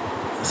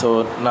 ಸೊ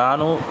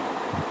ನಾನು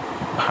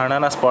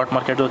ಹಣನ ಸ್ಪಾಟ್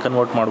ಮಾರ್ಕೆಟಲ್ಲಿ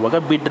ಕನ್ವರ್ಟ್ ಮಾಡುವಾಗ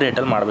ಬಿಡ್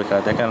ರೇಟಲ್ಲಿ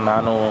ಮಾಡಬೇಕಾಗುತ್ತೆ. ಯಾಕಂದರೆ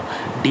ನಾನು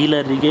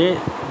ಡೀಲರಿಗೆ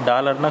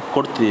ಡಾಲರ್ನ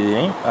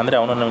ಕೊಡ್ತಿದ್ದೀನಿ, ಅಂದರೆ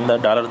ಅವನು ನಮ್ಮಿಂದ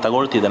ಡಾಲರ್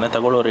ತಗೊಳ್ತಿದ್ದಾನೆ.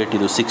 ತಗೊಳ್ಳೋ ರೇಟ್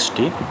ಇದು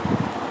 60.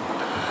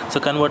 ಸೊ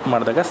ಕನ್ವರ್ಟ್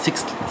ಮಾಡಿದಾಗ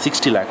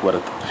 60 lakh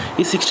ಬರುತ್ತೆ.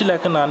 ಈ 60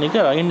 lakh ನಾನೀಗ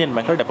ಇಂಡಿಯನ್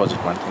ಬ್ಯಾಂಕಲ್ಲಿ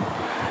ಡೆಪಾಸಿಟ್ ಮಾಡ್ತೀನಿ.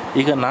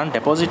 ಈಗ ನಾನು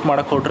ಡೆಪಾಸಿಟ್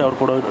ಮಾಡೋಕ್ಕೆ ಕೊಟ್ಟರೆ ಅವ್ರು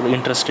ಕೊಡೋ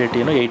ಇಂಟ್ರೆಸ್ಟ್ ರೇಟ್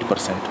ಏನು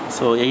 8%.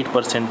 ಸೊ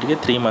 8%ಗೆ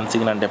 3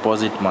 ಮಂತ್ಸಿಗೆ ನಾನು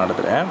ಡೆಪಾಸಿಟ್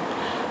ಮಾಡಿದ್ರೆ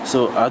ಸೊ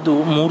ಅದು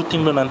 3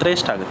 ತಿಂಗಳ ನಂತರ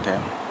ಎಷ್ಟಾಗುತ್ತೆ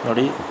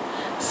ನೋಡಿ.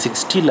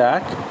 60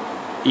 lakh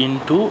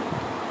into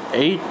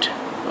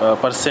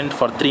 8%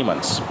 for 3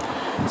 months.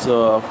 So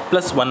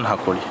 +1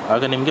 ಹಾಕ್ಕೊಳ್ಳಿ,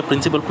 ಆಗ ನಿಮಗೆ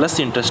principal plus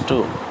interest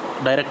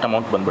direct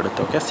amount ಬಂದುಬಿಡುತ್ತೆ.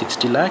 ಓಕೆ,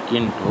 60 lakh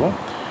ಇಂಟು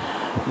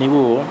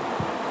ನೀವು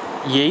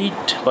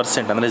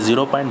 8% ಅಂದರೆ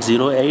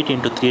 0.08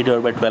 ಇಂಟು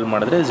 3/12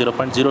 ಮಾಡಿದ್ರೆ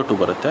 0.02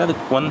 ಬರುತ್ತೆ.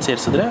 ಅದಕ್ಕೆ 1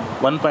 ಸೇರಿಸಿದ್ರೆ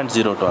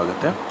 1.02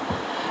 ಆಗುತ್ತೆ.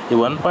 ಈ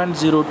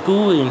 1.02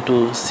 ಇಂಟು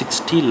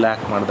 60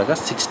 lakh ಮಾಡಿದಾಗ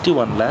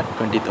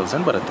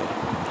 61,20,000 ಬರುತ್ತೆ.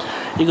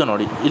 ಈಗ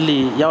ನೋಡಿ ಇಲ್ಲಿ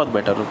ಯಾವ್ದು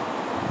ಬೆಟರು?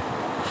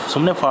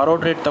 ಸುಮ್ಮನೆ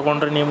ಫಾರ್ವರ್ಡ್ ರೇಟ್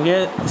ತೊಗೊಂಡ್ರೆ ನಿಮಗೆ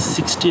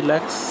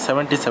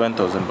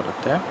 60,77,000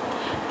 ಬರುತ್ತೆ.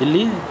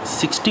 ಇಲ್ಲಿ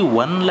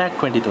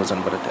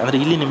 61,20,000 ಬರುತ್ತೆ. ಅಂದರೆ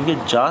ಇಲ್ಲಿ ನಿಮಗೆ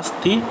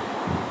ಜಾಸ್ತಿ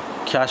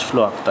ಕ್ಯಾಶ್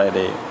ಫ್ಲೋ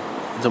ಆಗ್ತಾಯಿದೆ.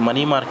 ಇದು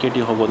ಮನಿ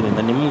ಮಾರ್ಕೆಟಿಗೆ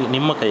ಹೋಗೋದ್ರಿಂದ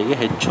ನಿಮ್ಮ ಕೈಗೆ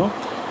ಹೆಚ್ಚು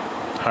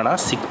ಹಣ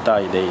ಸಿಗ್ತಾ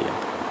ಇದೆ.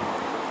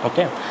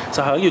 ಓಕೆ, ಸೊ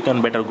ಹಾಗೆ you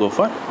can better go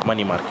for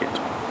money market.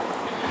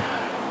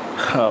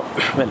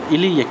 Well,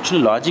 ಇಲ್ಲಿ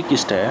ಆ್ಯಕ್ಚುಲಿ ಲಾಜಿಕ್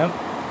ಇಷ್ಟೇ.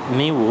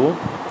 ನೀವು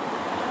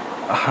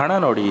ಹಣ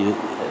ನೋಡಿ,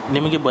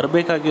 ನಿಮಗೆ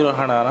ಬರಬೇಕಾಗಿರೋ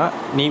ಹಣನ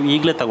ನೀವು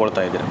ಈಗಲೇ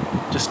ತಗೊಳ್ತಾ ಇದ್ದೀರ.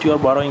 Just you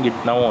are borrowing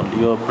it now only,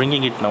 you are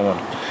bringing it now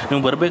only.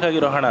 ನಿಮ್ಗೆ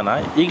ಬರಬೇಕಾಗಿರೋ ಹಣನ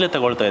ಈಗಲೇ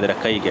ತಗೊಳ್ತಾ ಇದ್ದೀರ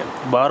ಕೈಗೆ,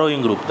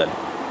 ಬಾರೋಯಿಂಗ್ ರೂಪದಲ್ಲಿ.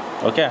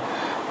 ಓಕೆ,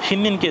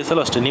 ಹಿಂದಿನ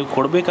ಕೇಸಲ್ಲೂ ಅಷ್ಟೇ, ನೀವು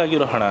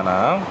ಕೊಡಬೇಕಾಗಿರೋ ಹಣನ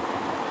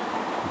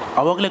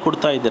ಆವಾಗಲೇ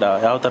ಕೊಡ್ತಾ ಇದ್ದೀರಾ.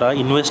 ಯಾವ ಥರ?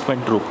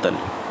 ಇನ್ವೆಸ್ಟ್ಮೆಂಟ್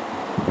ರೂಪದಲ್ಲಿ.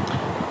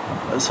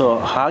 ಸೊ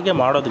ಹಾಗೆ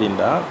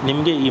ಮಾಡೋದ್ರಿಂದ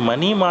ನಿಮಗೆ ಈ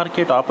ಮನಿ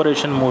ಮಾರ್ಕೆಟ್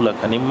ಆಪರೇಷನ್ ಮೂಲಕ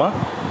ನಿಮ್ಮ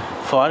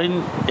ಫಾರಿನ್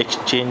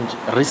ಎಕ್ಸ್ಚೇಂಜ್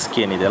ರಿಸ್ಕ್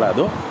ಏನಿದೆಯಲ್ಲ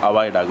ಅದು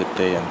ಅವಾಯ್ಡ್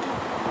ಆಗುತ್ತೆ ಅಂತ.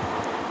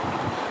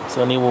 ಸೊ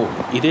ನೀವು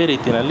ಇದೇ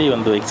ರೀತಿಯಲ್ಲಿ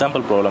ಒಂದು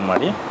ಎಕ್ಸಾಂಪಲ್ ಪ್ರಾಬ್ಲಮ್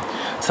ಮಾಡಿ.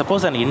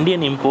 Suppose on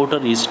Indian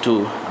importer is to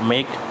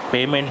make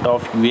payment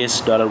of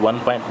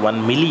 $1.1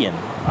 million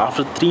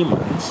after 3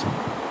 months.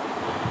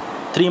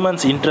 3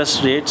 months interest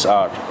rates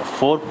are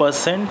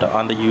 4%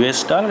 on the US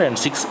dollar and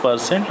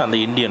 6% on the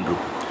Indian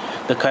rupee.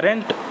 The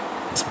current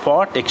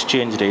spot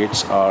exchange rates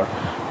are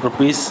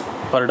rupees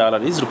per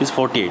dollar is rupees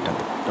 48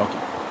 ಅಂತ. Okay,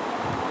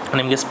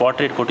 ನಿಮಗೆ spot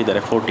rate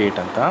ಕೊಟ್ಟಿದ್ದಾರೆ 48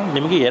 ಅಂತ.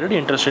 ನಿಮಗೆ 2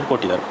 interest rate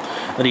ಕೊಟ್ಟಿದ್ದಾರೆ.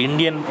 ಅಂದರೆ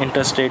Indian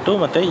interest rate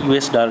ಮತ್ತು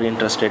US dollar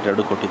interest rate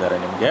 2 ಕೊಟ್ಟಿದ್ದಾರೆ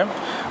ನಿಮಗೆ.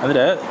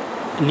 ಅಂದರೆ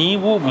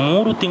ನೀವು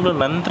 3 ತಿಂಗಳ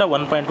ನಂತರ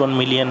 1.1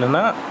 million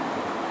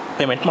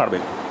ಪೇಮೆಂಟ್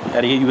ಮಾಡಬೇಕು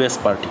ಯಾರಿಗೆ? US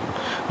party.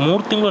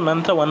 3 ತಿಂಗಳ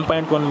ನಂತರ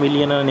 1.1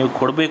 million ನೀವು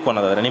ಕೊಡಬೇಕು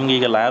ಅನ್ನೋದಾದರೆ ನಿಮಗೆ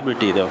ಈಗ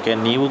ಲಯಬಿಲಿಟಿ ಇದೆ. ಓಕೆ,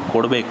 ನೀವು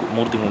ಕೊಡಬೇಕು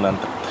 3 ತಿಂಗಳ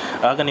ನಂತರ.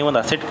 ಆಗ ನೀವೊಂದು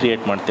ಅಸೆಟ್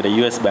ಕ್ರಿಯೇಟ್ ಮಾಡ್ತೀರಾ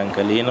US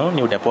ಬ್ಯಾಂಕಲ್ಲಿ, ಏನು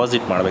ನೀವು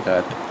ಡೆಪಾಸಿಟ್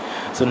ಮಾಡಬೇಕಾಗತ್ತೆ.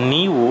 ಸೊ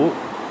ನೀವು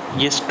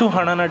ಎಷ್ಟು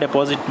ಹಣನ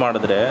ಡೆಪಾಸಿಟ್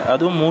ಮಾಡಿದ್ರೆ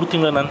ಅದು 3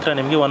 ತಿಂಗಳ ನಂತರ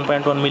ನಿಮಗೆ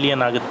 1.1 million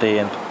ಆಗುತ್ತೆ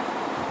ಅಂತ.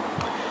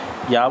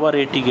 ಯಾವ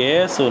ರೇಟಿಗೆ?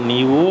 ಸೊ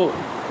ನೀವು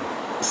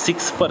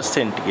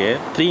 6%ಗೆ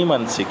 3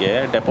 ಮಂತ್ಸಿಗೆ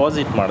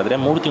ಡೆಪಾಸಿಟ್ ಮಾಡಿದ್ರೆ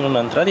 3 ತಿಂಗಳ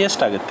ನಂತರ ಅದು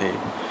ಎಷ್ಟಾಗುತ್ತೆ?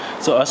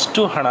 ಸೊ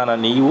ಅಷ್ಟು ಹಣನ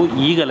ನೀವು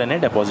ಈಗಲೇ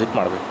ಡೆಪಾಸಿಟ್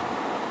ಮಾಡಬೇಕು.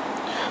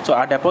 ಸೊ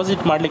ಆ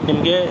ಡೆಪಾಸಿಟ್ ಮಾಡಲಿಕ್ಕೆ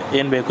ನಿಮಗೆ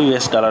ಏನು ಬೇಕು?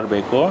 US dollar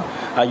ಬೇಕು.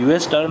 ಆ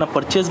US dollarನ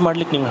ಪರ್ಚೇಸ್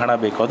ಮಾಡಲಿಕ್ಕೆ ನಿಮ್ಗೆ ಹಣ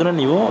ಬೇಕು. ಅದನ್ನು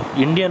ನೀವು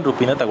ಇಂಡಿಯನ್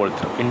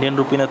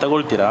ರುಪಿನ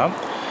ತಗೊಳ್ತೀರಾ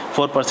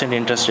 4%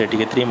 ಇಂಟ್ರೆಸ್ಟ್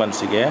ರೇಟಿಗೆ 3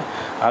 ಮಂತ್ಸಿಗೆ.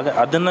 ಆಗ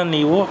ಅದನ್ನು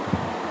ನೀವು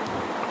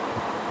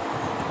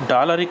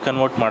ಡಾಲರಿಗೆ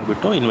ಕನ್ವರ್ಟ್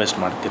ಮಾಡಿಬಿಟ್ಟು ಇನ್ವೆಸ್ಟ್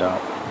ಮಾಡ್ತೀರಾ.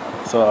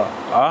 ಸೊ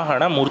ಆ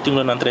ಹಣ 3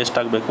 ತಿಂಗಳ ನಂತರ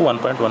ಎಷ್ಟಾಗಬೇಕು?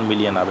 1.1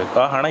 million ಆಗಬೇಕು.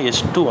 ಆ ಹಣ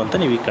ಎಷ್ಟು ಅಂತ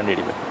ನೀವು ಈಗ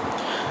ಕಂಡುಹಿಡಿಬೇಕು.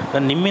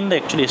 ನಿಮ್ಮಿಂದ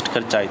ಆ್ಯಕ್ಚುಲಿ ಎಷ್ಟು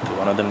ಖರ್ಚಾಯಿತು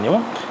ಅನ್ನೋದನ್ನು ನೀವು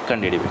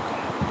ಕಂಡುಹಿಡಿಬೇಕು.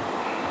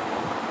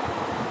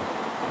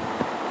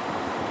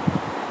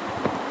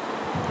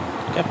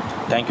 Okay,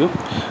 thank you.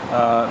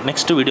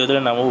 ನೆಕ್ಸ್ಟ್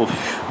ವಿಡಿಯೋದಲ್ಲಿ ನಾವು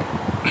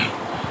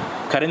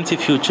ಕರೆನ್ಸಿ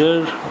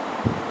ಫ್ಯೂಚರ್,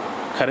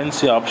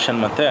 ಕರೆನ್ಸಿ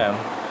ಆಪ್ಷನ್ ಮತ್ತು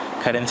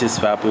ಕರೆನ್ಸಿ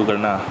ಸ್ವ್ಯಾಪ್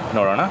ಇವುಗಳನ್ನ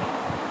ನೋಡೋಣ.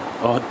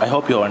 I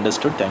hope you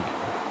understood. Thank you.